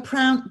having a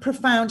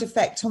profound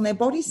effect on their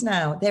bodies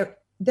now.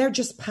 They're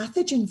just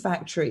pathogen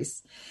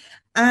factories.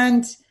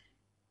 And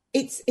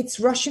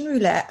it's Russian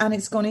roulette and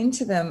it's gone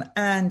into them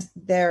and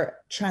they're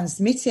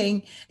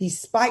transmitting. These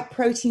spike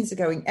proteins are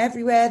going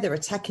everywhere. They're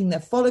attacking their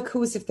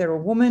follicles if they're a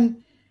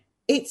woman.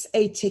 It's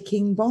a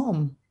ticking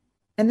bomb.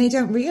 And they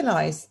don't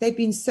realize they've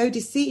been so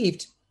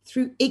deceived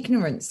through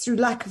ignorance, through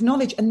lack of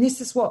knowledge. And this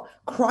is what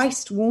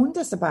Christ warned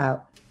us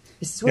about.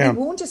 This is what he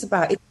warned us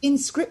about. It's in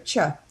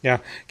Scripture. Yeah.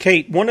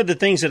 Kate, one of the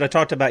things that I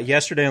talked about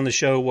yesterday on the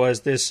show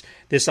was this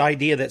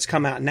idea that's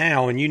come out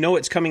now, and you know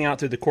it's coming out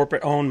through the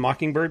corporate-owned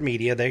Mockingbird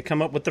Media. They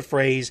come up with the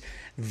phrase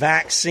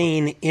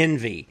vaccine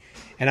envy.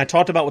 And I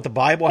talked about what the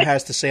Bible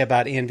has to say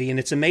about envy, and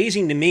it's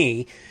amazing to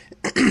me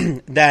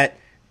that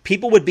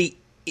people would be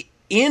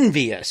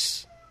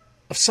envious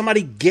of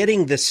somebody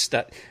getting this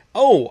stuff.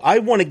 Oh, I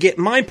want to get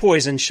my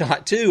poison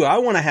shot too. I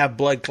want to have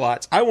blood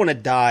clots. I want to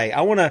die.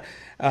 I want to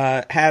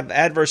have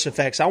adverse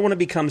effects. I want to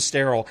become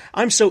sterile.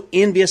 I'm so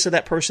envious of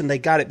that person. They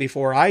got it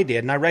before I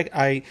did. And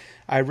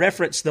I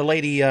referenced the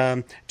lady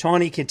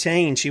Tawny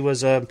Katane. She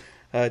was a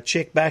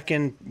chick back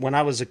in when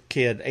I was a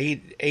kid,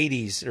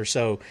 80s or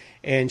so,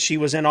 and she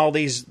was in all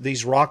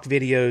these rock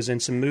videos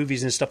and some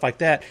movies and stuff like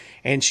that.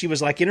 And she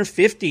was like in her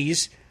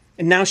 50s,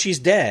 and now she's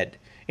dead.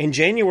 In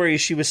January,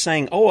 she was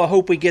saying, "Oh, I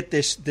hope we get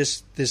this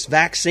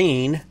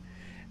vaccine.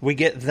 We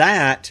get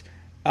that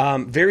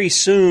very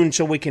soon,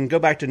 so we can go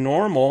back to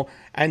normal."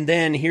 And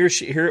then here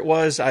it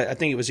was. I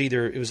think it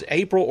was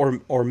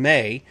April or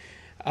May.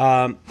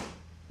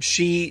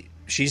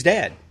 She's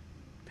dead.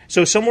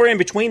 So somewhere in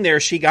between there,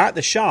 she got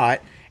the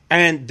shot,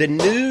 and the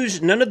news.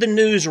 None of the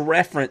news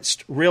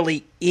referenced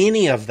really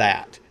any of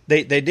that.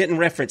 They didn't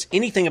reference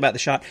anything about the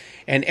shot.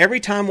 And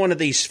every time one of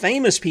these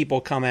famous people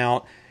come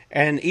out,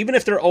 and even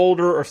if they're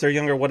older or if they're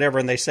younger, whatever,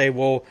 and they say,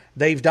 well,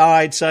 they've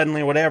died suddenly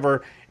or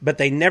whatever, but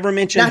they never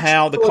mention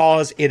how the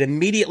cause, it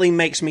immediately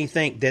makes me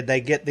think, did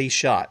they get these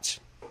shots?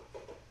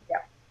 Yeah.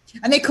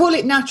 And they call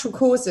it natural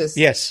causes.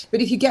 Yes.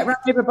 But if you get run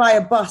over by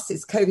a bus,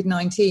 it's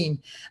COVID-19.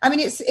 I mean,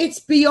 it's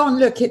beyond,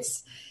 look,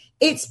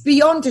 it's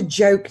beyond a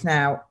joke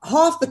now.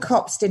 Half the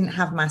cops didn't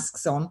have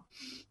masks on.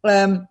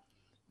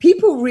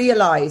 people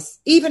realize,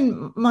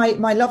 even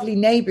my lovely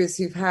neighbors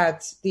who've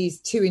had these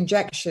 2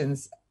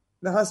 injections,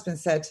 the husband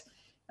said,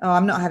 "Oh,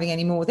 I'm not having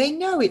any more." They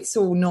know it's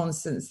all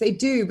nonsense. They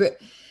do, but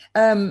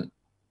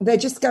they're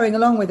just going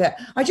along with it.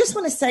 I just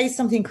want to say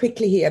something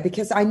quickly here,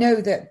 because I know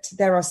that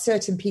there are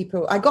certain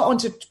people. I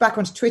got back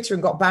onto Twitter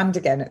and got banned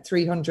again at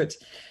 300.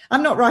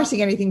 I'm not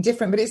writing anything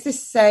different, but it's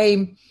this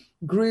same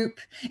group.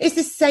 It's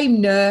this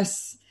same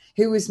nurse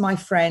who was my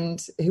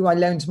friend, who I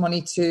loaned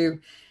money to,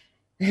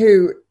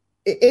 who,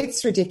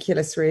 it's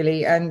ridiculous,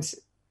 really. And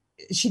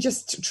she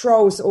just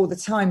trolls all the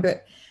time.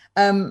 But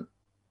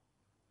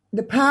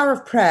the power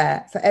of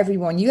prayer for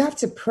everyone. You have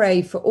to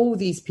pray for all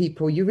these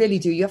people. You really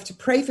do. You have to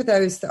pray for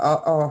those that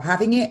are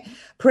having it.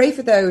 Pray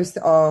for those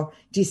that are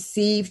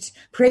deceived.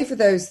 Pray for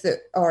those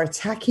that are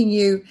attacking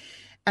you.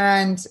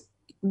 And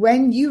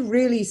when you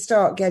really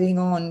start getting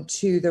on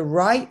to the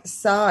right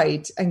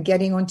side and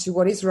getting onto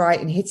what is right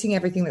and hitting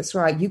everything that's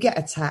right, you get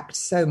attacked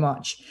so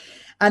much.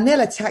 And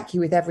they'll attack you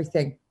with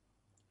everything.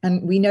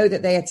 And we know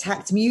that they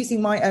attacked me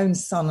using my own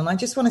son. And I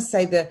just want to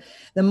say that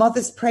the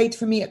mothers prayed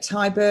for me at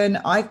Tyburn.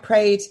 I've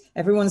prayed.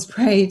 Everyone's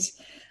prayed.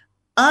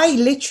 I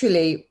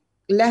literally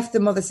left the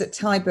mothers at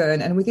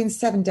Tyburn, and within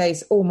 7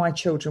 days, all my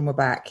children were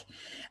back.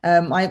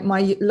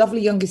 My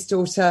lovely youngest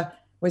daughter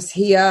was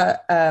here.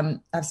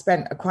 I've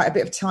spent quite a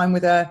bit of time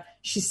with her.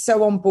 She's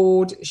so on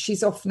board.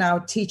 She's off now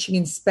teaching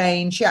in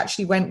Spain. She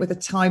actually went with a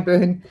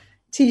Tyburn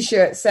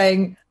T-shirt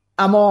saying,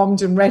 "I'm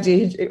armed and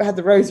ready." It had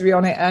the rosary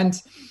on it.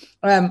 And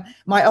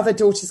my other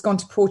daughter's gone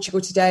to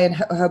Portugal today, and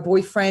her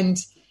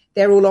boyfriend,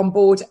 they're all on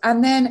board.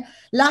 And then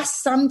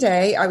last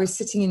Sunday, I was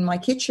sitting in my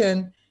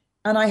kitchen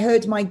and I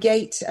heard my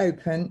gate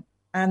open,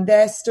 and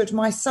there stood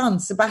my son,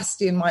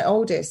 Sebastian, my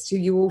oldest, who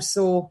you all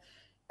saw,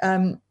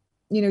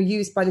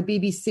 used by the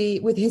BBC,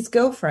 with his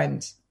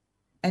girlfriend.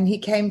 And he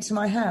came to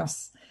my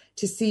house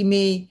to see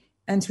me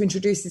and to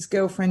introduce his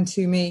girlfriend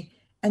to me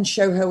and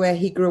show her where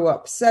he grew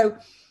up. So,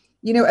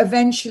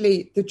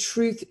 eventually the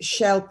truth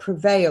shall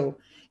prevail.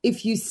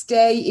 If you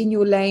stay in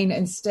your lane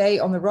and stay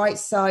on the right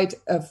side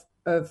of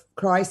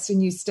Christ,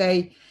 and you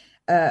stay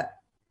in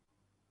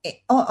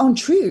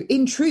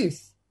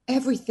truth,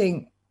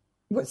 everything,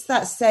 what's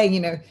that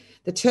saying?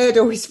 The turd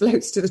always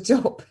floats to the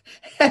top.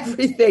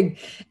 Everything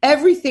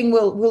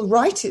will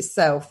right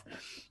itself.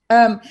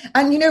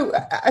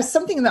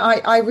 Something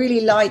that I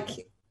really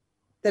like,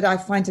 that I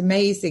find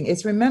amazing,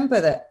 is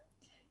remember that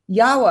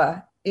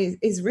Yahweh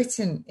is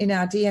written in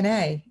our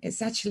DNA.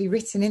 It's actually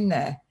written in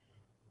there.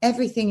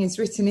 Everything is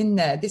written in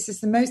there. This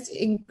is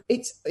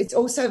it's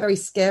also a very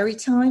scary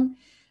time,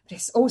 but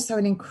it's also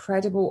an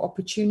incredible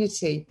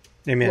opportunity.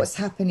 Amen. What's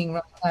happening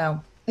right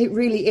now. It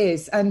really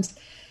is. And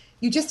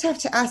you just have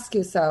to ask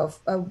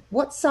yourself,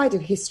 what side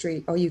of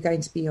history are you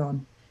going to be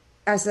on?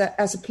 As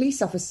a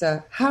police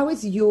officer, how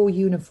is your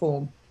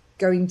uniform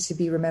going to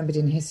be remembered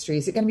in history?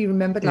 Is it going to be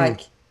remembered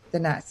like the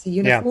Nazi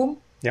uniform?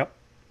 Yeah. Yep.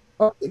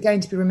 Or is it going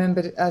to be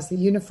remembered as the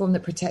uniform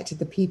that protected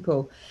the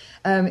people?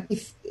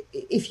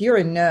 If you're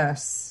a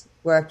nurse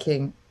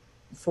working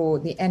for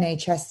the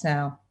NHS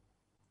now,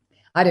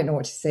 I don't know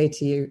what to say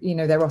to you.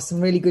 There are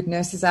some really good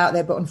nurses out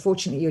there, but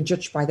unfortunately you're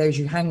judged by those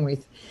you hang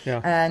with.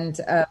 Yeah.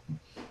 And,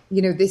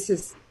 this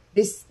is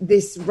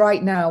this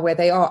right now where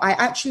they are. I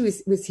actually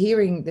was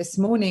hearing this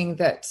morning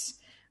that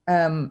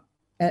a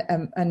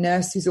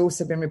nurse who's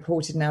also been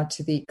reported now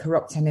to the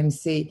corrupt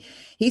NMC,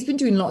 he's been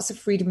doing lots of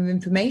freedom of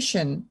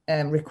information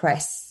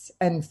requests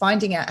and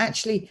finding out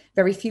actually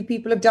very few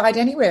people have died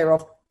anywhere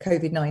of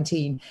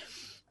COVID-19.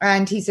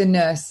 And he's a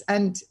nurse.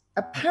 And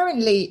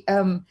apparently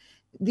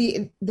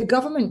the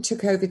government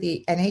took over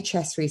the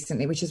NHS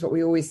recently, which is what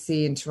we always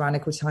see in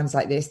tyrannical times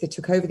like this. They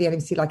took over the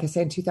NMC, like I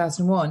said, in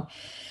 2001.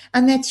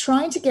 And they're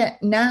trying to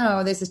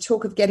there's a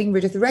talk of getting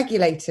rid of the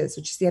regulators,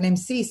 which is the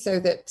NMC, so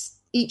that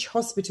each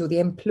hospital, the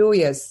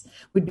employers,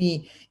 would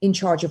be in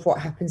charge of what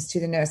happens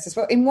to the nurses.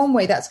 Well, in one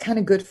way, that's kind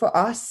of good for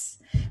us,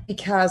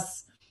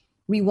 because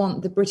we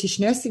want the British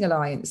Nursing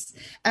Alliance.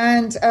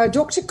 And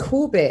Dr.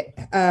 Corbett,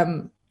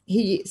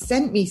 he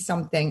sent me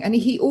something, and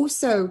he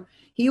also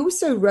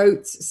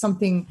wrote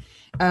something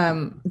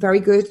very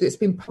good that's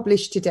been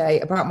published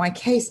today about my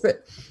case.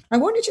 But I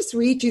want to just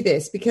read you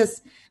this,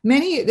 because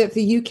many of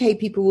the UK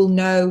people will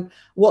know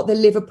what the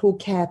Liverpool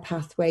care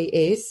pathway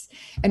is.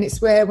 And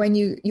it's where when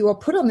you are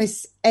put on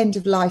this end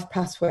of life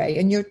pathway,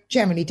 and you're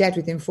generally dead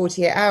within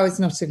 48 hours,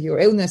 not of your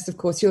illness, of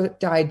course, you're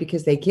died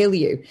because they kill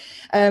you.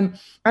 And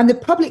the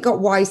public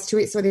got wise to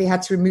it, so they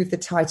had to remove the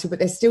title, but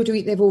they're still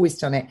doing it. They've always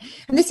done it.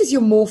 And this is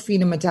your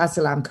morphine and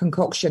midazolam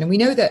concoction. And we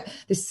know that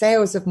the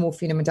sales of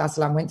morphine and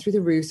midazolam went through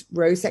the roof,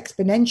 rose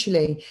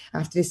exponentially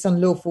after this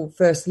unlawful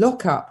first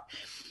lockup.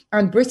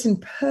 And Britain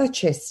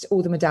purchased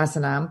all the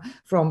midazolam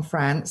from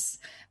France.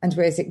 And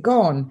where's it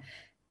gone?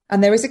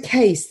 And there is a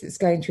case that's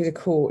going through the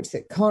court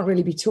that can't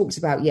really be talked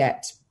about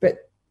yet.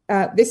 But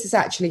this has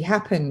actually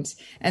happened,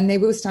 and they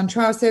will stand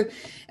trial. So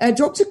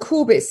Dr.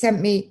 Corbett sent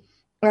me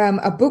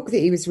a book that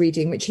he was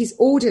reading, which he's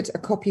ordered a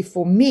copy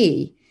for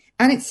me.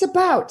 And it's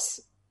about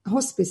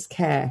hospice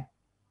care.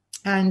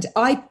 And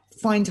I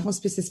find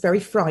hospices very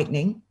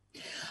frightening.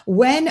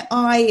 When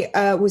I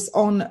was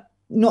on,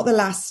 not the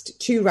last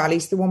two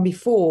rallies, the one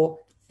before,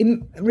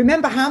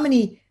 remember how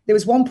many, there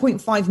was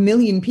 1.5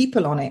 million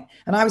people on it,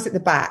 and I was at the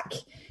back.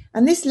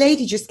 And this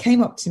lady just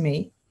came up to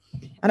me,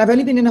 and I've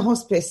only been in a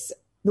hospice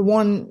the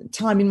one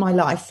time in my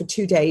life for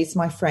 2 days,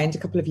 my friend, a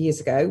couple of years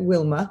ago,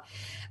 Wilma.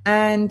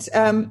 And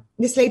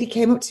this lady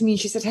came up to me and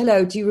she said,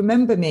 "Hello, do you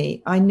remember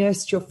me? I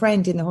nursed your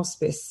friend in the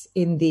hospice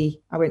I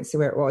won't say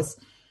where it was."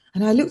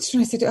 And I looked at her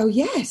and I said, "Oh,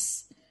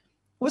 yes.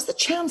 What's the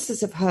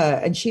chances of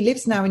her?" And she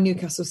lives now in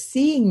Newcastle,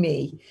 seeing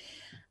me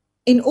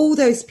in all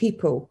those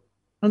people.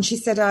 And she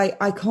said,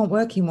 I can't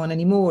work in one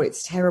anymore.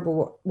 It's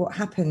terrible what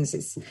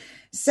happens.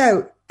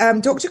 So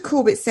Dr.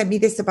 Corbett sent me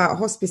this about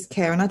hospice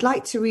care, and I'd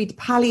like to read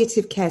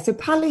palliative care. So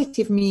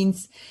palliative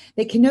means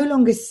they can no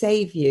longer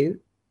save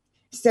you.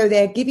 So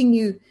they're giving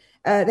you,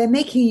 they're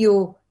making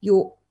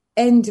your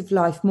end of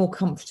life more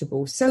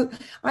comfortable. So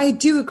I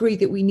do agree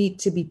that we need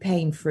to be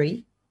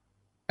pain-free,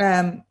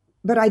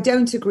 but I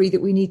don't agree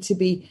that we need to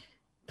be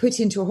put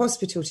into a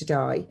hospital to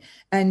die.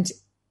 And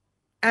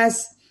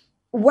as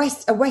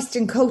a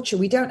Western culture,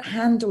 we don't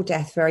handle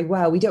death very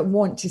well. We don't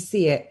want to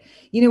see it.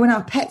 You know, when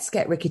our pets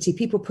get rickety,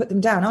 people put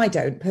them down. I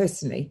don't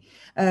personally.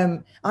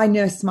 I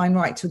nurse mine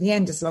right till the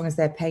end, as long as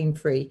they're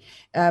pain-free.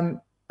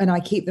 And I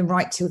keep them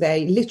right till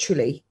they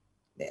literally,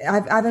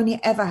 I've only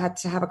ever had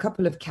to have a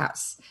couple of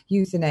cats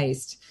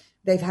euthanized.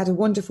 They've had a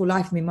wonderful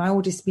life. I mean, my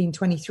oldest being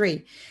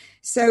 23.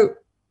 So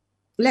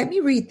let me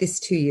read this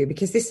to you,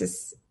 because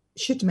this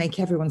should make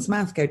everyone's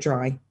mouth go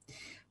dry.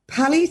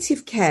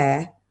 Palliative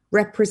care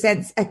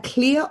represents a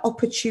clear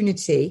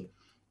opportunity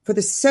for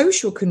the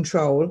social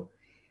control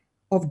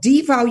of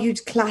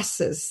devalued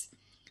classes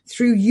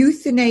through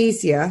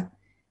euthanasia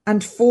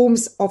and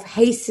forms of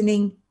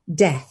hastening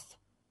death.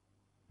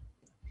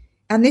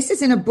 And this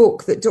is in a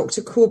book that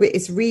Dr. Corbett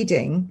is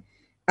reading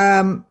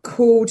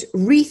called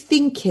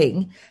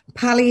Rethinking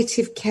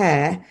Palliative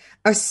Care,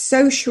 A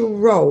Social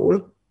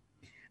Role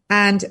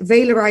and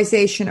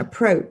Valorization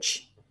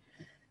Approach.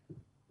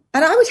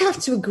 And I would have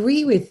to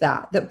agree with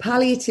that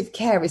palliative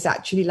care is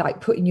actually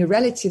like putting your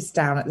relatives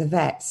down at the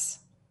vets,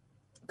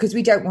 because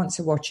we don't want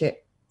to watch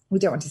it. We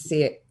don't want to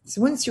see it.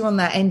 So once you're on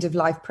that end of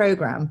life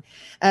program,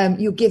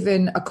 you're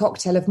given a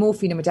cocktail of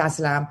morphine and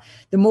midazolam.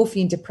 The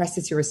morphine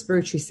depresses your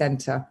respiratory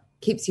center,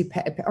 keeps you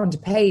under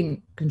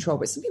pain control,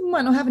 but some people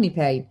might not have any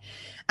pain.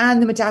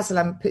 And the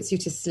midazolam puts you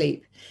to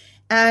sleep.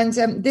 And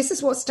this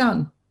is what's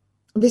done.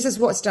 This is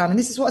what's done. And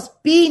this is what's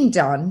been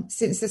done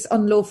since this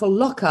unlawful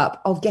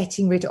lockup of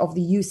getting rid of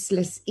the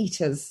useless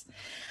eaters.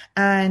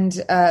 And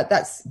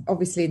that's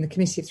obviously in the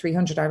Committee of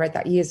 300. I read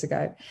that years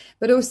ago.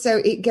 But also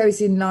it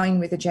goes in line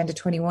with Agenda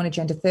 21,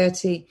 Agenda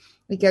 30.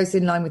 It goes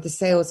in line with the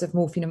sales of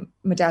morphine and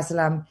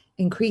midazolam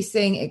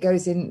increasing. It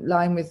goes in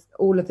line with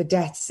all of the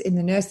deaths in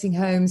the nursing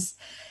homes.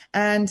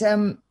 And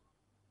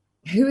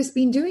who has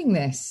been doing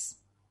this?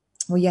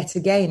 Well, yet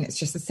again, it's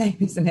just the same,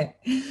 isn't it?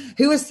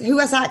 Who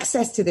has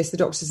access to this? The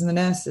doctors and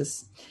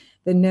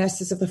the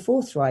nurses of the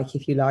Fourth Reich,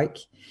 if you like.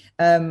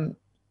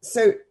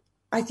 So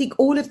I think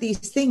all of these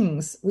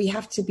things, we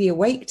have to be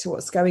awake to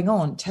what's going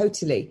on.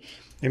 Totally.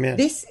 Amen.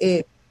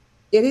 It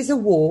is a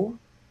war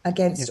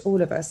against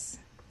all of us.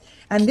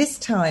 And this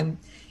time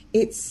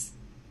it's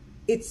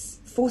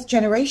fourth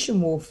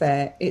generation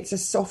warfare. It's a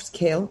soft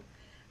kill,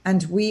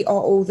 and we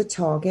are all the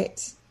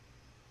target,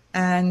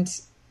 and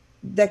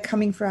they're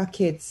coming for our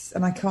kids.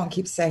 And I can't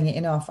keep saying it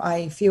enough.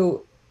 I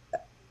feel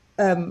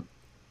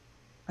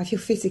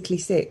physically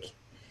sick.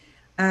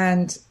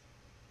 And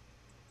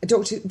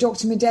Dr.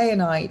 Madej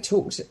and I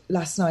talked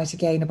last night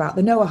again about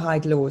the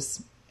Noahide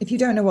laws. If you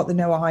don't know what the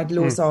Noahide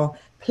laws are,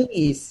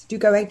 please do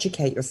go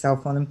educate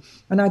yourself on them.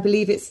 And I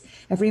believe it's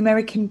every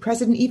American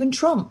president, even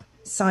Trump,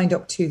 signed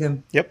up to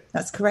them. Yep,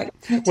 that's correct.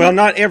 Well,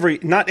 not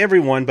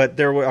everyone, but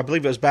there were, I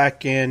believe it was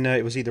back in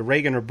it was either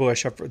Reagan or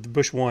Bush, the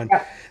Bush one,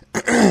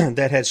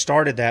 that had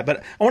started that.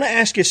 But I want to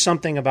ask you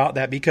something about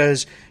that,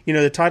 because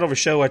the title of the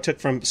show I took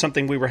from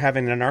something we were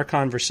having in our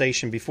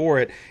conversation before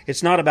it.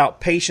 It's not about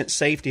patient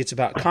safety; it's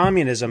about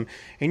communism.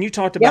 And you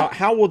talked about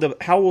how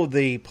will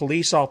the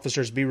police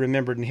officers be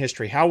remembered in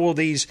history? How will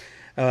these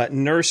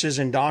nurses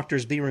and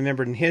doctors be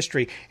remembered in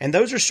history? And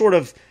those are sort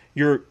of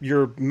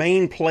your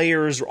main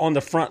players on the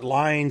front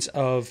lines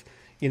of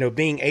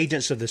being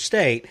agents of the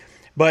state.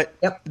 But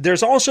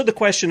there's also the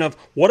question of,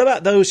 what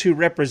about those who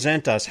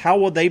represent us? How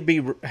will they be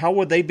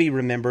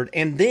remembered?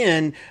 And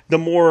then the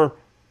more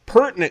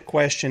pertinent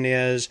question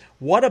is,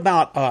 what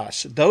about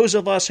us? Those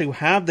of us who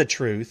have the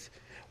truth,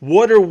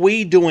 what are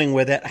we doing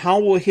with it? How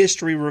will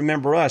history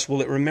remember us?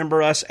 Will it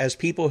remember us as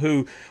people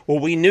who,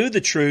 we knew the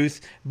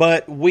truth,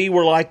 but we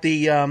were like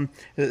the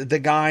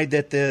guy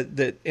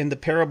that in the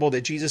parable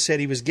that Jesus said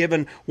he was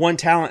given one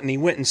talent and he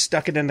went and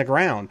stuck it in the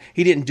ground.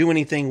 He didn't do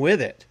anything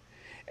with it.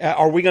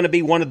 Are we going to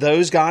be one of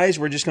those guys?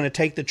 We're just going to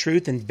take the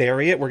truth and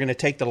bury it. We're going to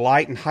take the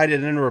light and hide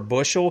it under a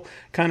bushel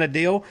kind of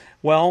deal.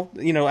 Well,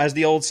 as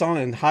the old song,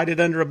 and hide it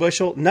under a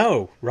bushel.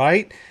 No,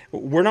 right?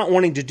 We're not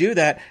wanting to do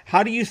that.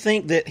 How do you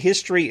think that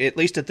history, at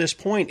least at this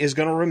point, is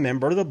going to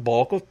remember the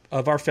bulk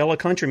of our fellow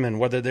countrymen,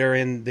 whether they're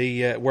in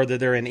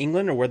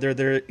England or whether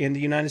they're in the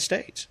United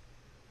States?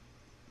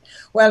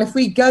 Well, if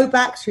we go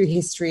back through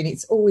history, and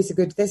it's always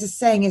there's a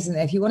saying, isn't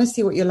there? If you want to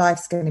see what your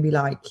life's going to be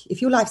like,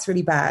 if your life's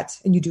really bad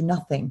and you do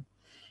nothing,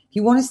 if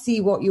you want to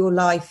see what your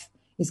life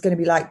is going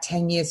to be like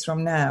 10 years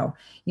from now,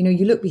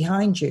 you look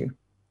behind you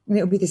and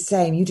it'll be the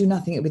same. You do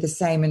nothing, it'll be the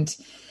same. And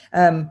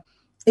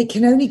it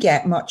can only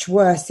get much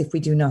worse if we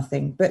do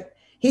nothing. But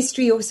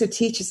history also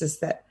teaches us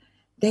that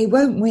they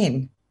won't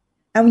win.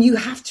 And you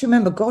have to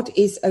remember, God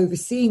is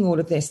overseeing all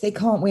of this. They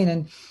can't win.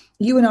 And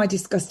you and I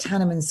discussed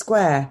Tiananmen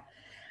Square.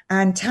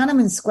 And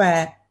Tiananmen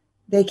Square,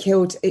 they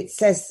killed, it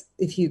says,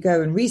 if you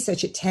go and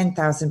research it,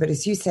 10,000. But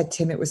as you said,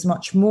 Tim, it was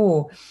much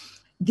more.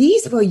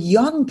 These were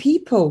young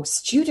people,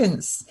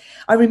 students.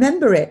 I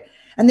remember it.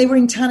 And they were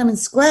in Tiananmen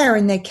Square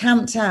and they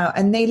camped out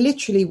and they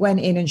literally went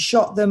in and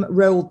shot them,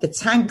 rolled the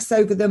tanks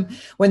over them.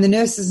 When the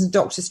nurses and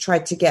doctors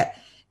tried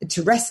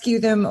to rescue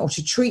them or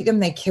to treat them,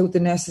 they killed the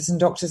nurses and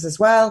doctors as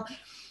well.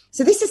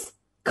 So this is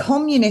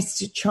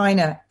communist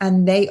China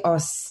and they are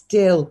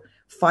still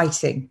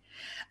fighting.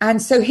 And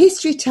so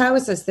history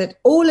tells us that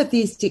all of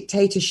these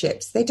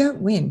dictatorships, they don't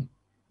win.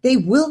 They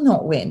will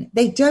not win.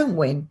 They don't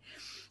win.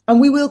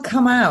 And we will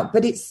come out.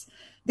 But this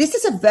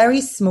is a very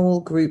small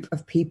group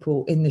of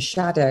people in the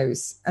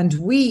shadows. And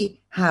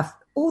we have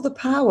all the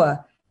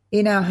power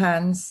in our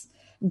hands.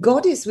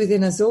 God is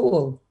within us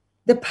all.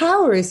 The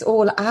power is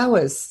all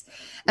ours.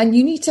 And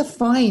you need to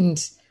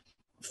find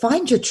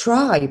your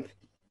tribe.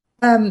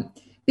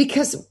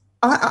 Because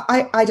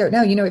I don't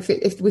know,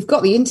 if we've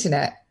got the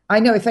internet, I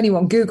know if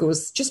anyone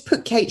Googles, just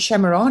put Kate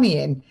Shemirani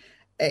in.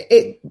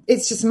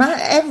 It's just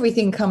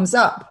everything comes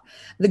up.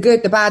 The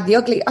good, the bad, the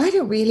ugly. I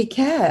don't really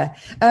care.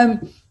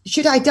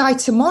 Should I die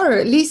tomorrow?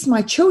 At least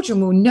my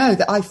children will know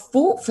that I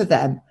fought for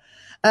them.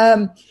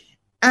 And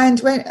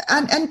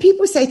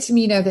people say to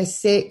me, they're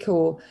sick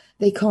or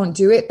they can't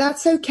do it.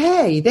 That's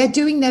okay. They're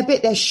doing their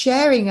bit. They're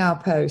sharing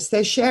our posts.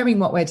 They're sharing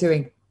what we're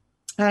doing.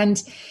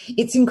 And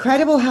it's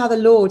incredible how the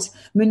Lord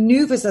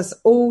maneuvers us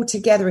all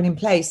together and in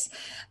place,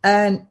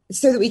 and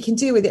so that we can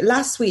deal with it.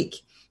 Last week,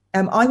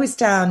 I was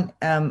down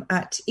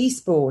at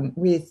Eastbourne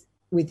with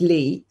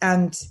Lee,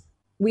 and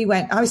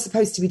I was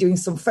supposed to be doing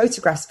some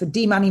photographs for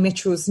Dee Manny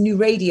Mitchell's new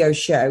radio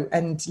show,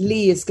 and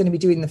Lee is going to be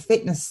doing the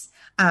fitness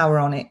hour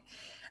on it,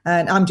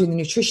 and I'm doing the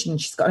nutrition.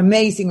 She's got an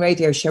amazing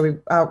radio show.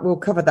 We'll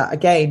cover that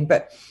again.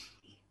 But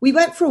we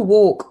went for a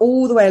walk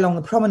all the way along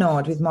the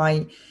promenade with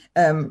my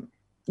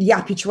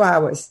yappy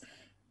chihuahuas.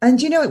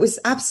 And, it was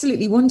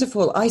absolutely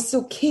wonderful. I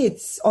saw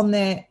kids on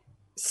their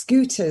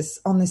scooters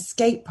on the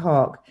skate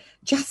park,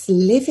 just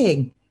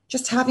living,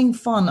 just having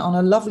fun on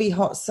a lovely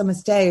hot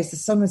summer's day as the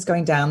sun was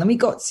going down. Then we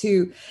got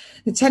to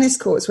the tennis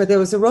courts where there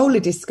was a roller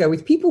disco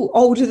with people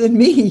older than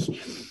me.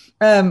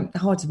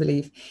 Hard to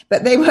believe,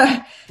 but they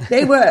were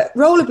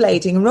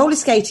rollerblading and roller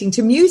skating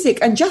to music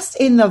and just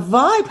in the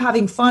vibe,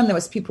 having fun. There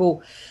was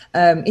people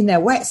in their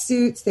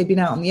wetsuits. They'd been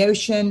out on the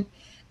ocean,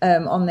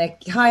 on their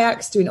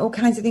kayaks, doing all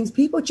kinds of things.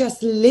 People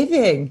just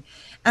living.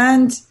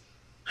 And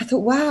I thought,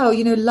 wow,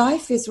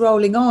 life is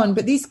rolling on.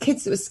 But these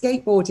kids that were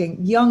skateboarding,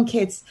 young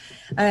kids,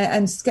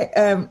 and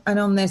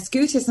on their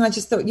scooters, and I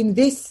just thought,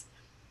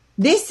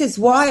 this is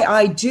why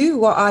I do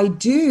what I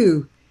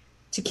do,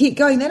 to keep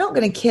going. They're not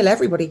going to kill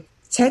everybody.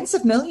 Tens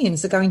of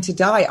millions are going to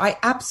die. I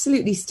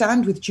absolutely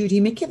stand with Judy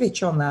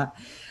Mikovich on that,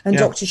 and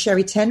Dr.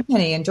 Sherry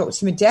Tenpenny and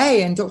Dr.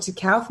 Madej and Dr.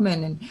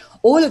 Kaufman and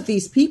all of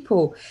these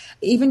people,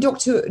 even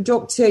Dr.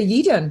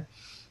 Yeadon.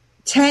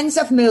 Tens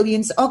of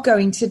millions are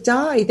going to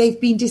die. They've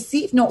been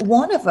deceived. Not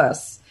one of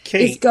us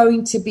is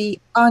going to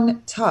be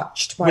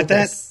untouched by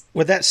this.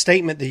 With that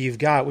statement that we've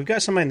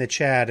got somebody in the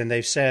chat, and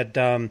they've said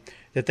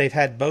that they've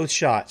had both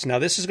shots. Now,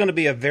 this is going to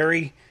be a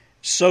very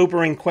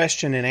sobering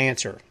question and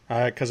answer,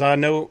 because I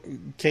know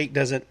Kate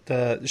doesn't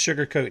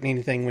sugarcoat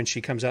anything when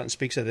she comes out and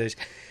speaks of this.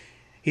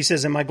 He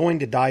says, am I going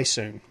to die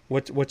soon?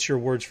 What's your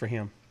words for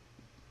him?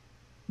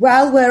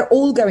 Well, we're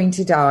all going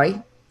to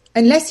die.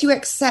 Unless you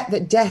accept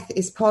that death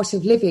is part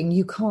of living,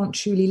 you can't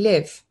truly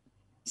live.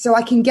 So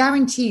I can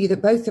guarantee you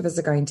that both of us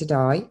are going to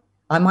die.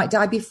 I might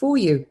die before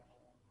you.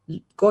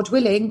 God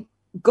willing,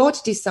 God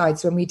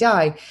decides when we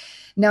die.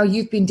 Now,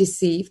 you've been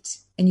deceived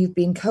and you've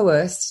been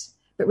coerced.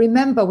 But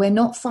remember, we're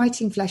not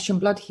fighting flesh and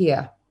blood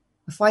here.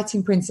 We're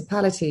fighting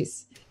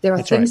principalities. There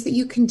are things that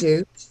you can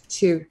do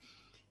to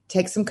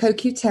take some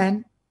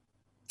CoQ10,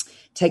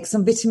 take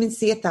some vitamin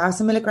C,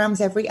 1,000 milligrams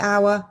every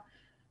hour,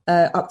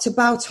 up to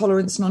bowel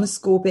tolerance,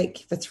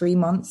 non-ascorbic for 3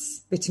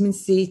 months, vitamin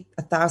C,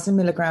 1,000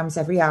 milligrams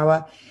every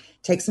hour,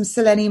 take some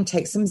selenium,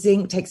 take some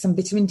zinc, take some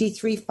vitamin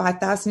D3,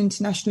 5,000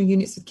 international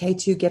units of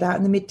K2, get out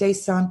in the midday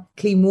sun,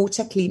 clean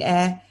water, clean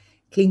air,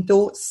 clean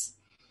thoughts,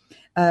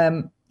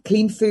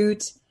 clean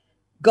food,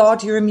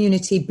 guard your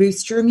immunity,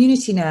 boost your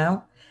immunity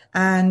now,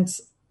 and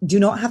do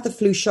not have the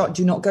flu shot.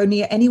 Do not go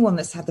near anyone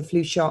that's had the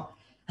flu shot.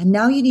 And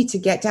now you need to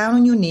get down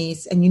on your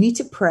knees and you need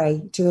to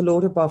pray to the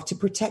Lord above to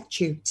protect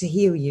you, to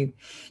heal you.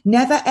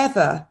 Never,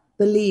 ever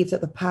believe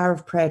that the power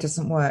of prayer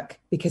doesn't work,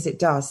 because it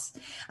does.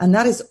 And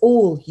that is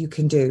all you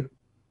can do.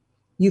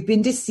 You've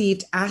been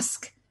deceived.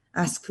 Ask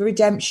for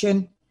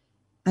redemption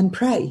and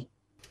pray.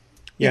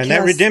 Yeah, and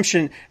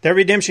that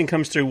redemption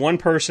comes through one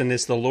person.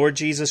 It's the Lord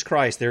Jesus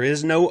Christ. There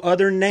is no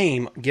other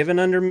name given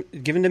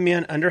to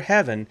men under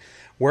heaven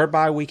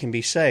whereby we can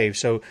be saved.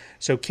 So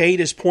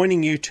Kate is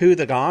pointing you to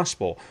the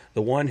gospel,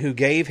 the one who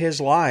gave his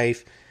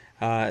life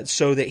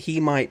so that he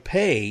might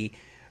pay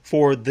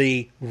for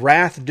the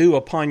wrath due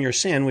upon your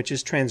sin, which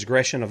is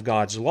transgression of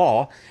God's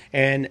law.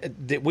 And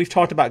we've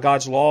talked about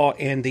God's law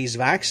in these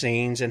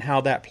vaccines and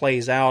how that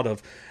plays out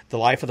of the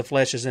life of the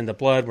flesh is in the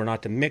blood. We're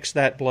not to mix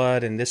that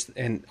blood,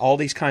 and all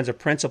these kinds of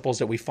principles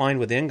that we find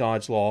within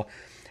God's law.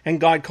 And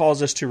God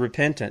calls us to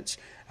repentance.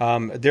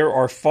 There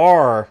are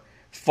far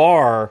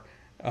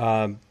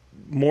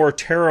more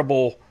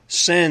terrible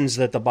sins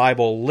that the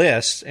Bible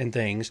lists and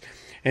things.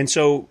 And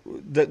so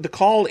the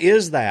call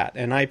is that,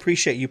 and I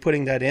appreciate you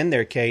putting that in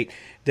there, Kate,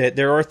 that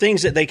there are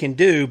things that they can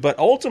do, but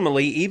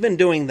ultimately, even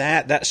doing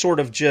that sort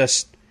of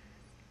just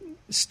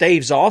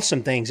staves off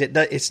some things.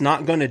 It's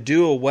not going to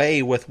do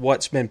away with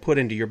what's been put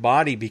into your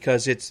body,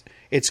 because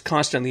it's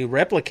constantly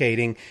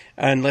replicating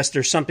unless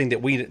there's something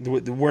that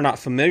we're not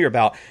familiar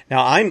about.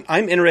 Now,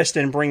 I'm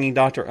interested in bringing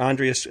Dr.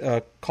 Andreas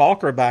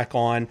Kalker back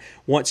on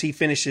once he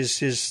finishes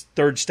his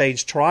third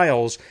stage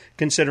trials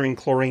considering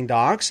chlorine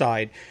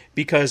dioxide,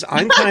 because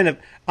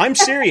I'm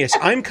serious.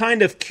 I'm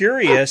kind of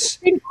curious.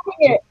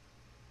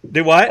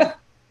 Do what?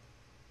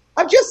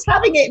 I'm just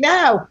having it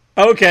now.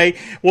 Okay.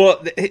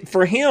 Well,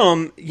 for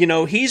him,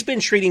 he's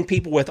been treating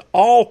people with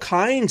all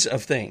kinds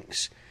of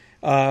things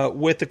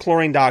with the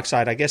chlorine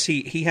dioxide. I guess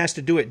he has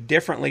to do it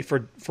differently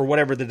for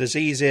whatever the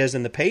disease is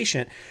in the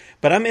patient.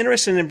 But I'm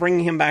interested in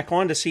bringing him back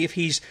on to see if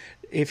he's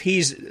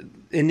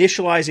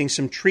initializing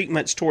some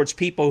treatments towards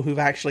people who've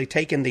actually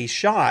taken these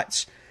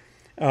shots.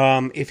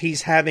 If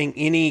he's having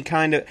any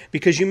kind of,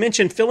 because you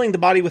mentioned filling the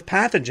body with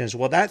pathogens.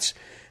 Well, that's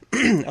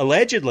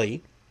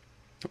allegedly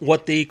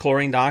what the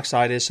chlorine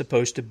dioxide is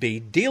supposed to be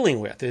dealing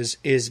with,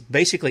 is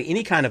basically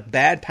any kind of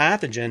bad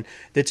pathogen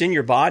that's in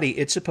your body.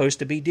 It's supposed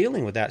to be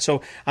dealing with that.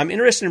 So I'm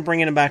interested in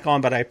bringing him back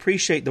on, but I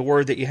appreciate the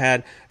word that you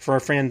had for our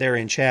friend there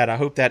in chat. I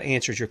hope that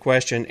answers your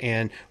question,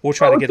 and we'll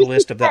try to get a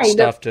list of that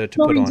stuff to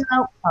put on.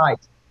 Dioxide,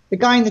 the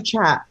guy in the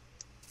chat.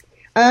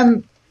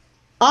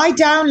 I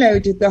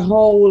downloaded the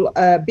whole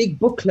big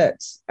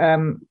booklet.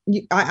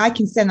 I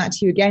can send that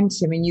to you again,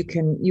 Tim, and you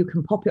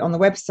can pop it on the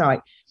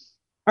website.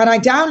 And I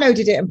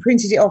downloaded it and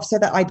printed it off so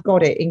that I'd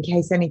got it in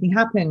case anything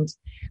happened.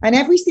 And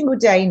every single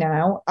day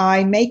now,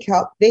 I make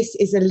up, this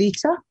is a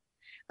liter.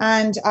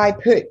 And I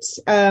put,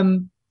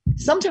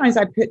 sometimes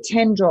I put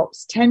 10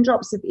 drops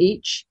of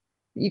each.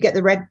 You get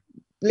the red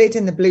lid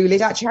and the blue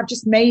lid. Actually, I've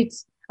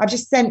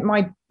just sent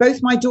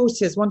both my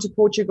daughters, one to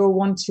Portugal,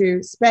 one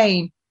to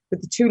Spain,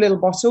 with the 2 little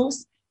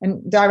bottles,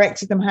 and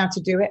directed them how to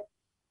do it.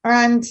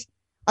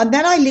 And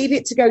then I leave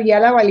it to go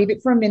yellow. I leave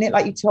it for a minute,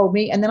 like you told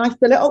me. And then I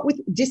fill it up with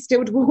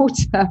distilled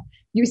water.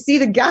 You see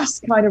the gas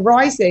kind of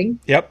rising.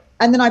 Yep.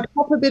 And then I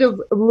pop a bit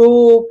of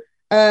raw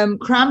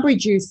cranberry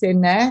juice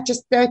in there,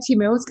 just 30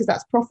 mils, because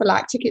that's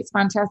prophylactic. It's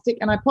fantastic.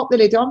 And I pop the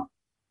lid on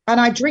and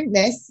I drink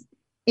this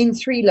in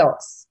 3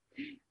 lots.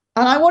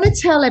 And I want to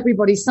tell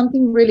everybody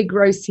something really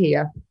gross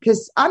here,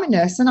 because I'm a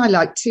nurse and I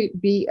like to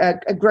be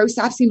a gross.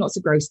 I've seen lots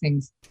of gross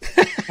things.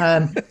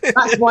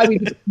 That's why we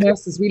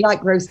nurses, we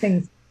like gross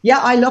things. Yeah,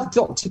 I love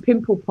Dr.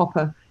 Pimple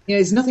Popper.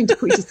 There's nothing to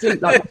put you to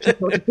sleep like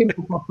Dr.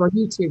 Pimple Popper on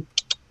YouTube.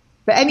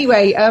 But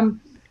anyway,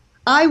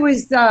 I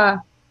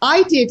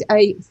did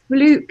a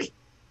fluke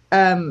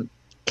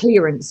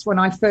clearance when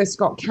I first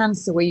got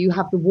cancer, where you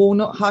have the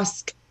walnut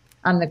husk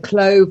and the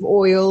clove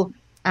oil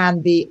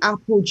and the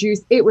apple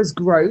juice. It was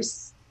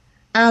gross.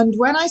 And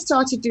when I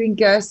started doing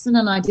Gerson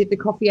and I did the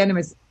coffee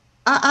enemas,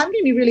 I'm going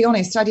to be really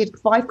honest. I did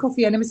 5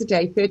 coffee enemas a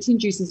day, 13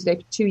 juices a day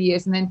for 2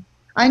 years, and then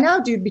I now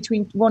do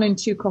between 1 and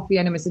 2 coffee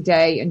enemas a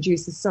day and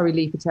juices. Sorry,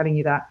 Lee, for telling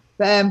you that,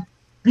 but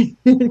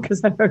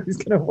because I know who's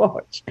going to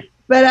watch.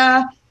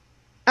 But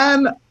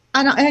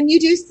and you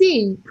do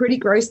see pretty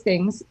gross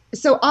things.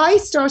 So I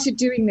started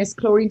doing this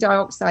chlorine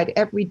dioxide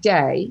every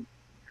day,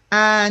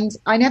 and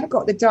I never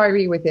got the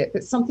diarrhea with it.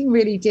 But something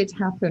really did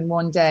happen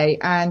one day,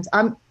 and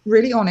I'm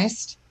really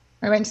honest.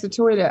 I went to the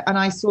toilet and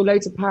I saw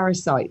loads of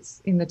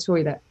parasites in the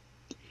toilet.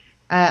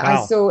 Wow.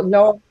 I saw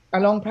a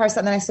long parasite,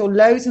 and then I saw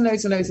loads and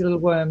loads and loads of little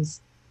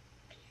worms.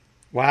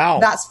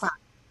 Wow. That's fact.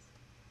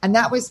 And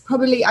that was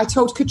probably, I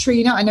told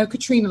Katrina, I know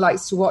Katrina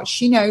likes to watch.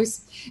 She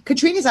knows.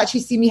 Katrina's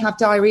actually seen me have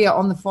diarrhea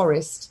on the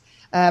forest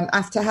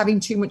after having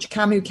too much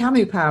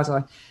camu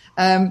powder.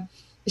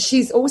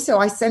 She's also,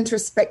 I sent her a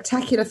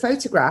spectacular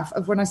photograph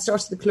of when I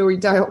started the chlorine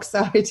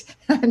dioxide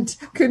and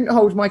couldn't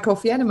hold my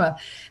coffee enema,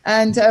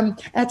 and I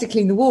had to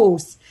clean the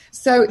walls.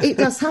 So it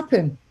does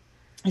happen.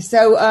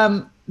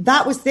 So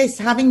that was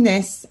having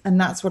this, and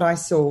that's what I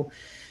saw.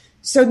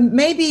 So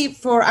maybe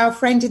for our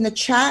friend in the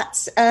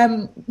chat,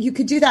 you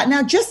could do that.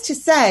 Now, just to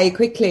say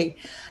quickly,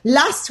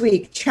 last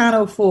week,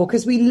 Channel 4,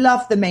 because we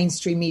love the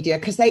mainstream media,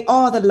 because they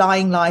are the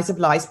lying lies of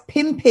lies,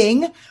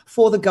 pimping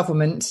for the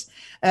government.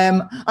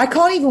 I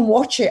can't even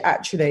watch it,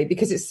 actually,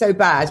 because it's so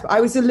bad. But I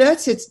was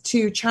alerted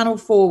to Channel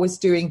 4 was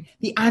doing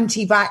the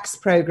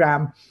anti-vax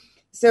program.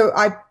 So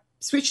I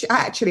switched.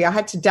 Actually, I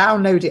had to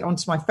download it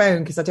onto my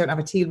phone because I don't have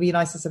a TV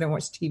license. I don't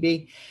watch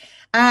TV.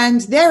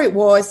 And there it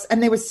was.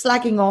 And they were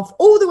slagging off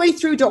all the way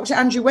through Dr.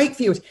 Andrew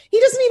Wakefield. He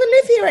doesn't even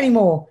live here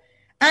anymore.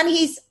 And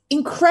he's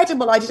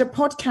incredible. I did a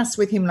podcast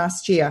with him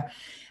last year.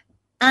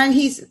 And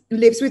he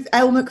lives with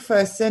Elle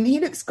Macpherson. He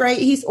looks great.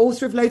 He's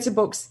author of loads of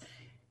books.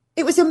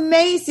 It was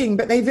amazing,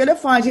 but they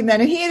vilified him then.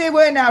 And here they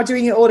were now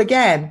doing it all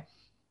again.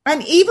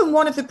 And even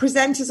one of the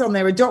presenters on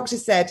there, a doctor,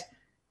 said,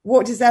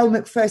 what does Elle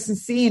Macpherson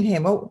see in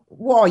him? Oh,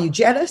 what, are you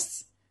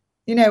jealous?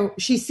 You know,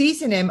 she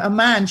sees in him a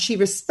man she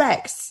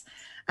respects.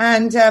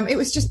 And it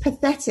was just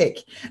pathetic.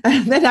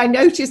 And then I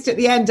noticed at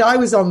the end I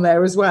was on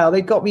there as well.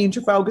 They got me in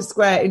Trafalgar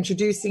Square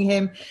introducing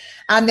him.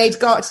 And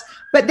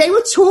but they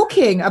were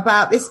talking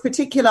about this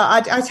particular,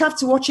 I'd have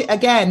to watch it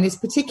again, this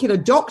particular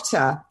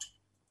doctor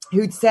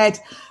who'd said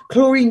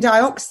chlorine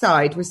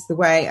dioxide was the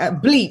way,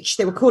 bleach,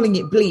 they were calling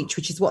it bleach,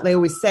 which is what they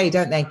always say,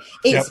 don't they?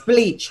 It's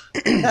bleach.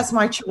 That's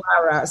my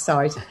chihuahua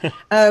outside,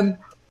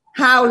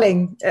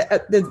 howling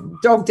at the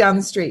dog down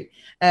the street.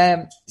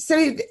 And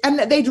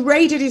they'd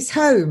raided his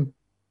home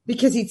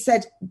because he'd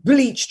said,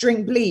 bleach,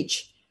 drink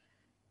bleach.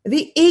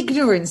 The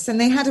ignorance, and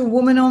they had a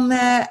woman on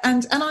there,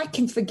 and I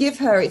can forgive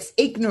her. It's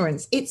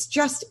ignorance. It's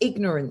just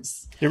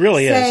ignorance. It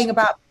really is. Saying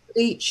about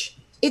bleach,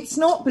 it's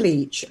not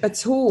bleach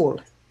at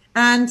all.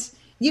 And,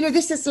 you know,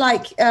 this is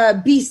like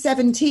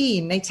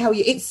B17. They tell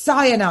you it's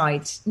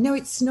cyanide. No,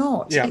 it's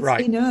not. Yeah, it's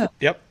right. inert.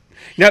 Yep.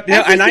 No,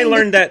 and I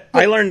learned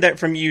that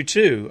from you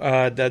too.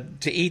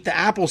 To eat the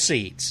apple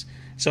seeds.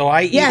 So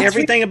I eat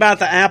everything about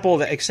the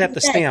apple except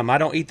the stem. I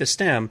don't eat the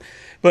stem.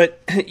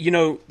 But, you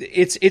know,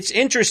 it's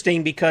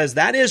interesting because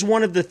that is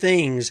one of the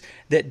things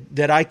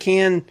that I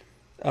can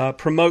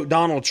promote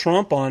Donald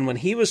Trump on. When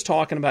he was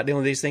talking about dealing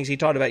with these things, he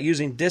talked about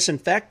using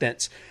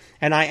disinfectants.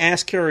 And I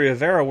asked Carrie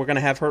Rivera, we're going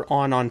to have her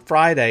on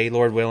Friday,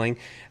 Lord willing,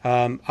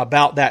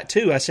 about that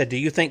too. I said, do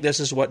you think this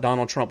is what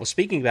Donald Trump was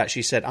speaking about?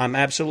 She said, I'm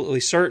absolutely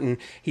certain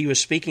he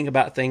was speaking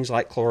about things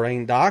like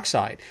chlorine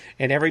dioxide.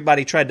 And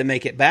everybody tried to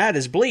make it bad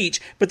as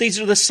bleach, but these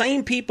are the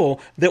same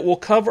people that will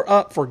cover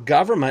up for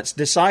governments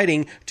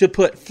deciding to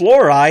put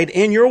fluoride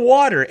in your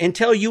water and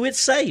tell you it's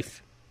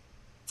safe.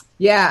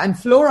 Yeah, and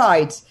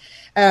fluoride,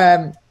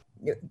 you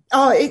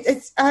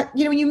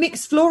know, when you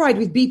mix fluoride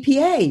with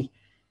BPA,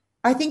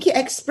 I think it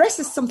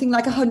expresses something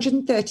like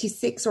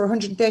 136 or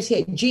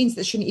 138 genes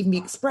that shouldn't even be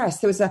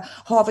expressed. There was a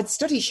Harvard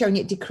study showing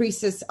it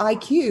decreases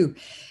IQ.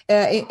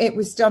 It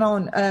was done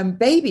on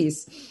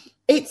babies.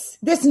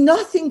 There's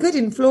nothing good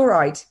in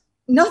fluoride.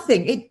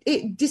 Nothing.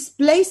 It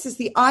displaces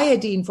the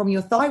iodine from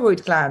your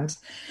thyroid gland.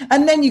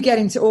 And then you get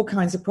into all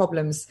kinds of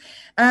problems.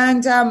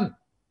 And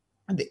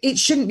it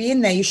shouldn't be in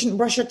there. You shouldn't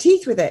brush your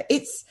teeth with it.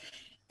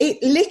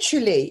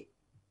 It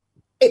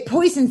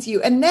poisons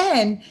you. And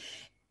then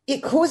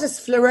it causes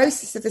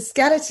fluorosis of the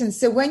skeleton.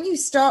 So when you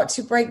start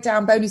to break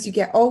down bone as you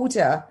get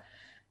older,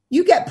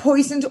 you get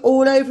poisoned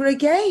all over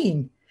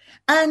again.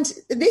 And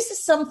this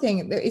is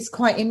something that is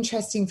quite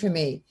interesting for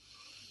me.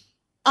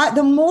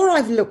 The more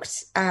I've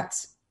looked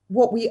at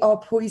what we are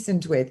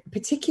poisoned with,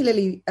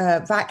 particularly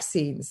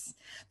vaccines,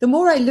 the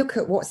more I look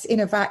at what's in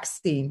a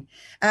vaccine,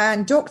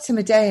 and Dr.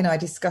 Madej and I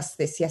discussed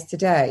this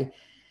yesterday,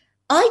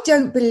 I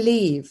don't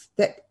believe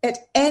that at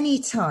any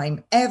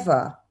time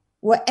ever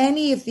were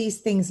any of these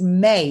things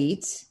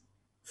made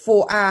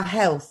for our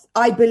health.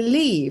 I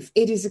believe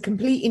it is a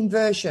complete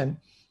inversion,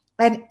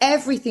 and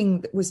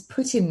everything that was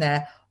put in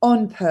there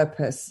on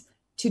purpose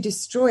to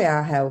destroy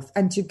our health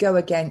and to go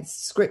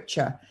against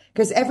Scripture,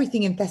 because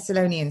everything in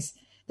Thessalonians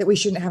that we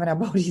shouldn't have in our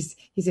bodies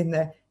is in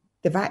the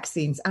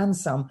vaccines and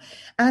some.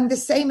 And the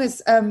same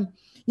as,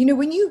 you know,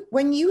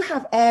 when you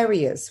have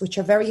areas which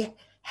are very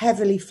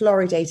heavily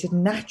fluoridated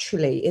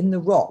naturally in the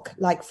rock,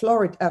 like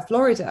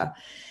Florida,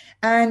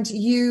 and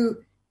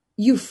you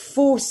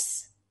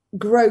force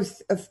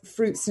growth of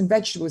fruits and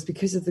vegetables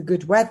because of the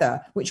good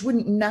weather, which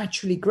wouldn't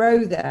naturally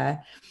grow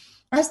there.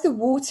 As the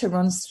water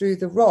runs through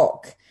the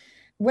rock,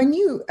 when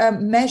you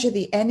measure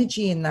the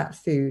energy in that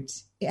food,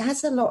 it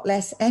has a lot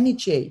less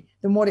energy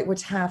than what it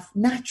would have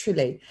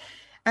naturally.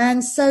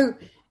 And so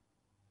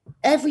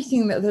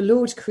everything that the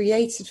Lord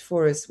created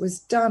for us was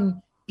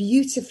done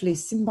beautifully,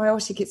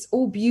 symbiotic. It's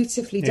all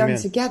beautifully done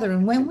together.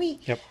 And when we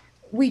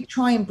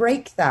try and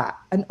break that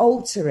and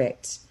alter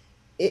it,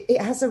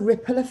 it has a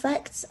ripple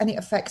effect, and it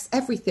affects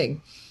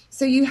everything.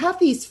 So you have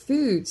these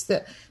foods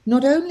that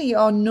not only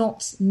are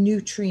not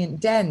nutrient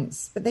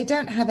dense, but they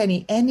don't have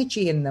any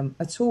energy in them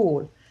at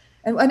all.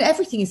 And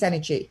everything is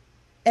energy.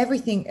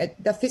 Everything,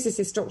 the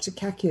physicist, Dr.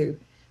 Kaku,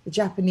 the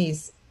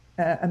Japanese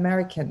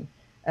American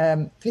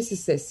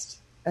physicist,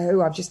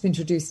 who I've just been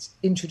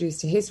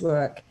introduced to his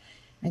work,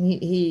 and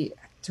he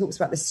talks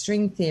about the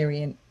string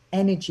theory, and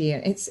energy,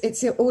 and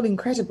it's all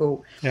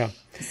incredible. Yeah.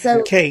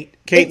 So Kate,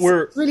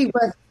 we're really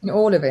worth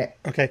all of it.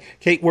 Okay,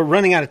 Kate, we're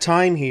running out of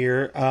time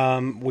here.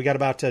 We got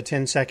about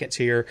 10 seconds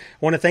here. I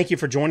want to thank you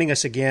for joining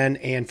us again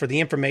and for the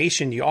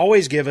information you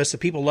always give us. The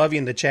people love you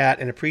in the chat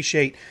and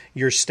appreciate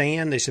your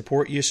stand. They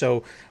support you.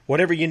 So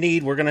whatever you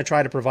need, we're going to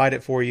try to provide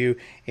it for you.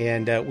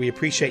 And we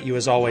appreciate you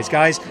as always.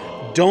 Guys,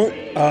 don't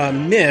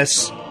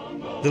miss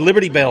the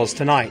Liberty Bells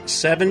tonight,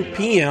 7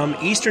 p.m.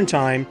 Eastern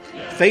Time.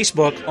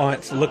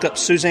 Facebook, look up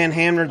Suzanne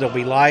Hamner. They'll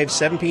be live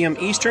 7 p.m.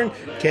 Eastern.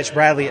 Catch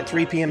Bradley at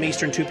 3 p.m.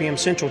 Eastern, 2 p.m.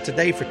 Central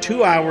today for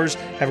 2 hours.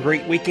 Have a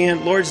great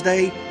weekend. Lord's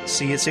Day.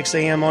 See you at 6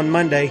 a.m. on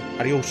Monday.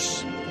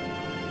 Adios.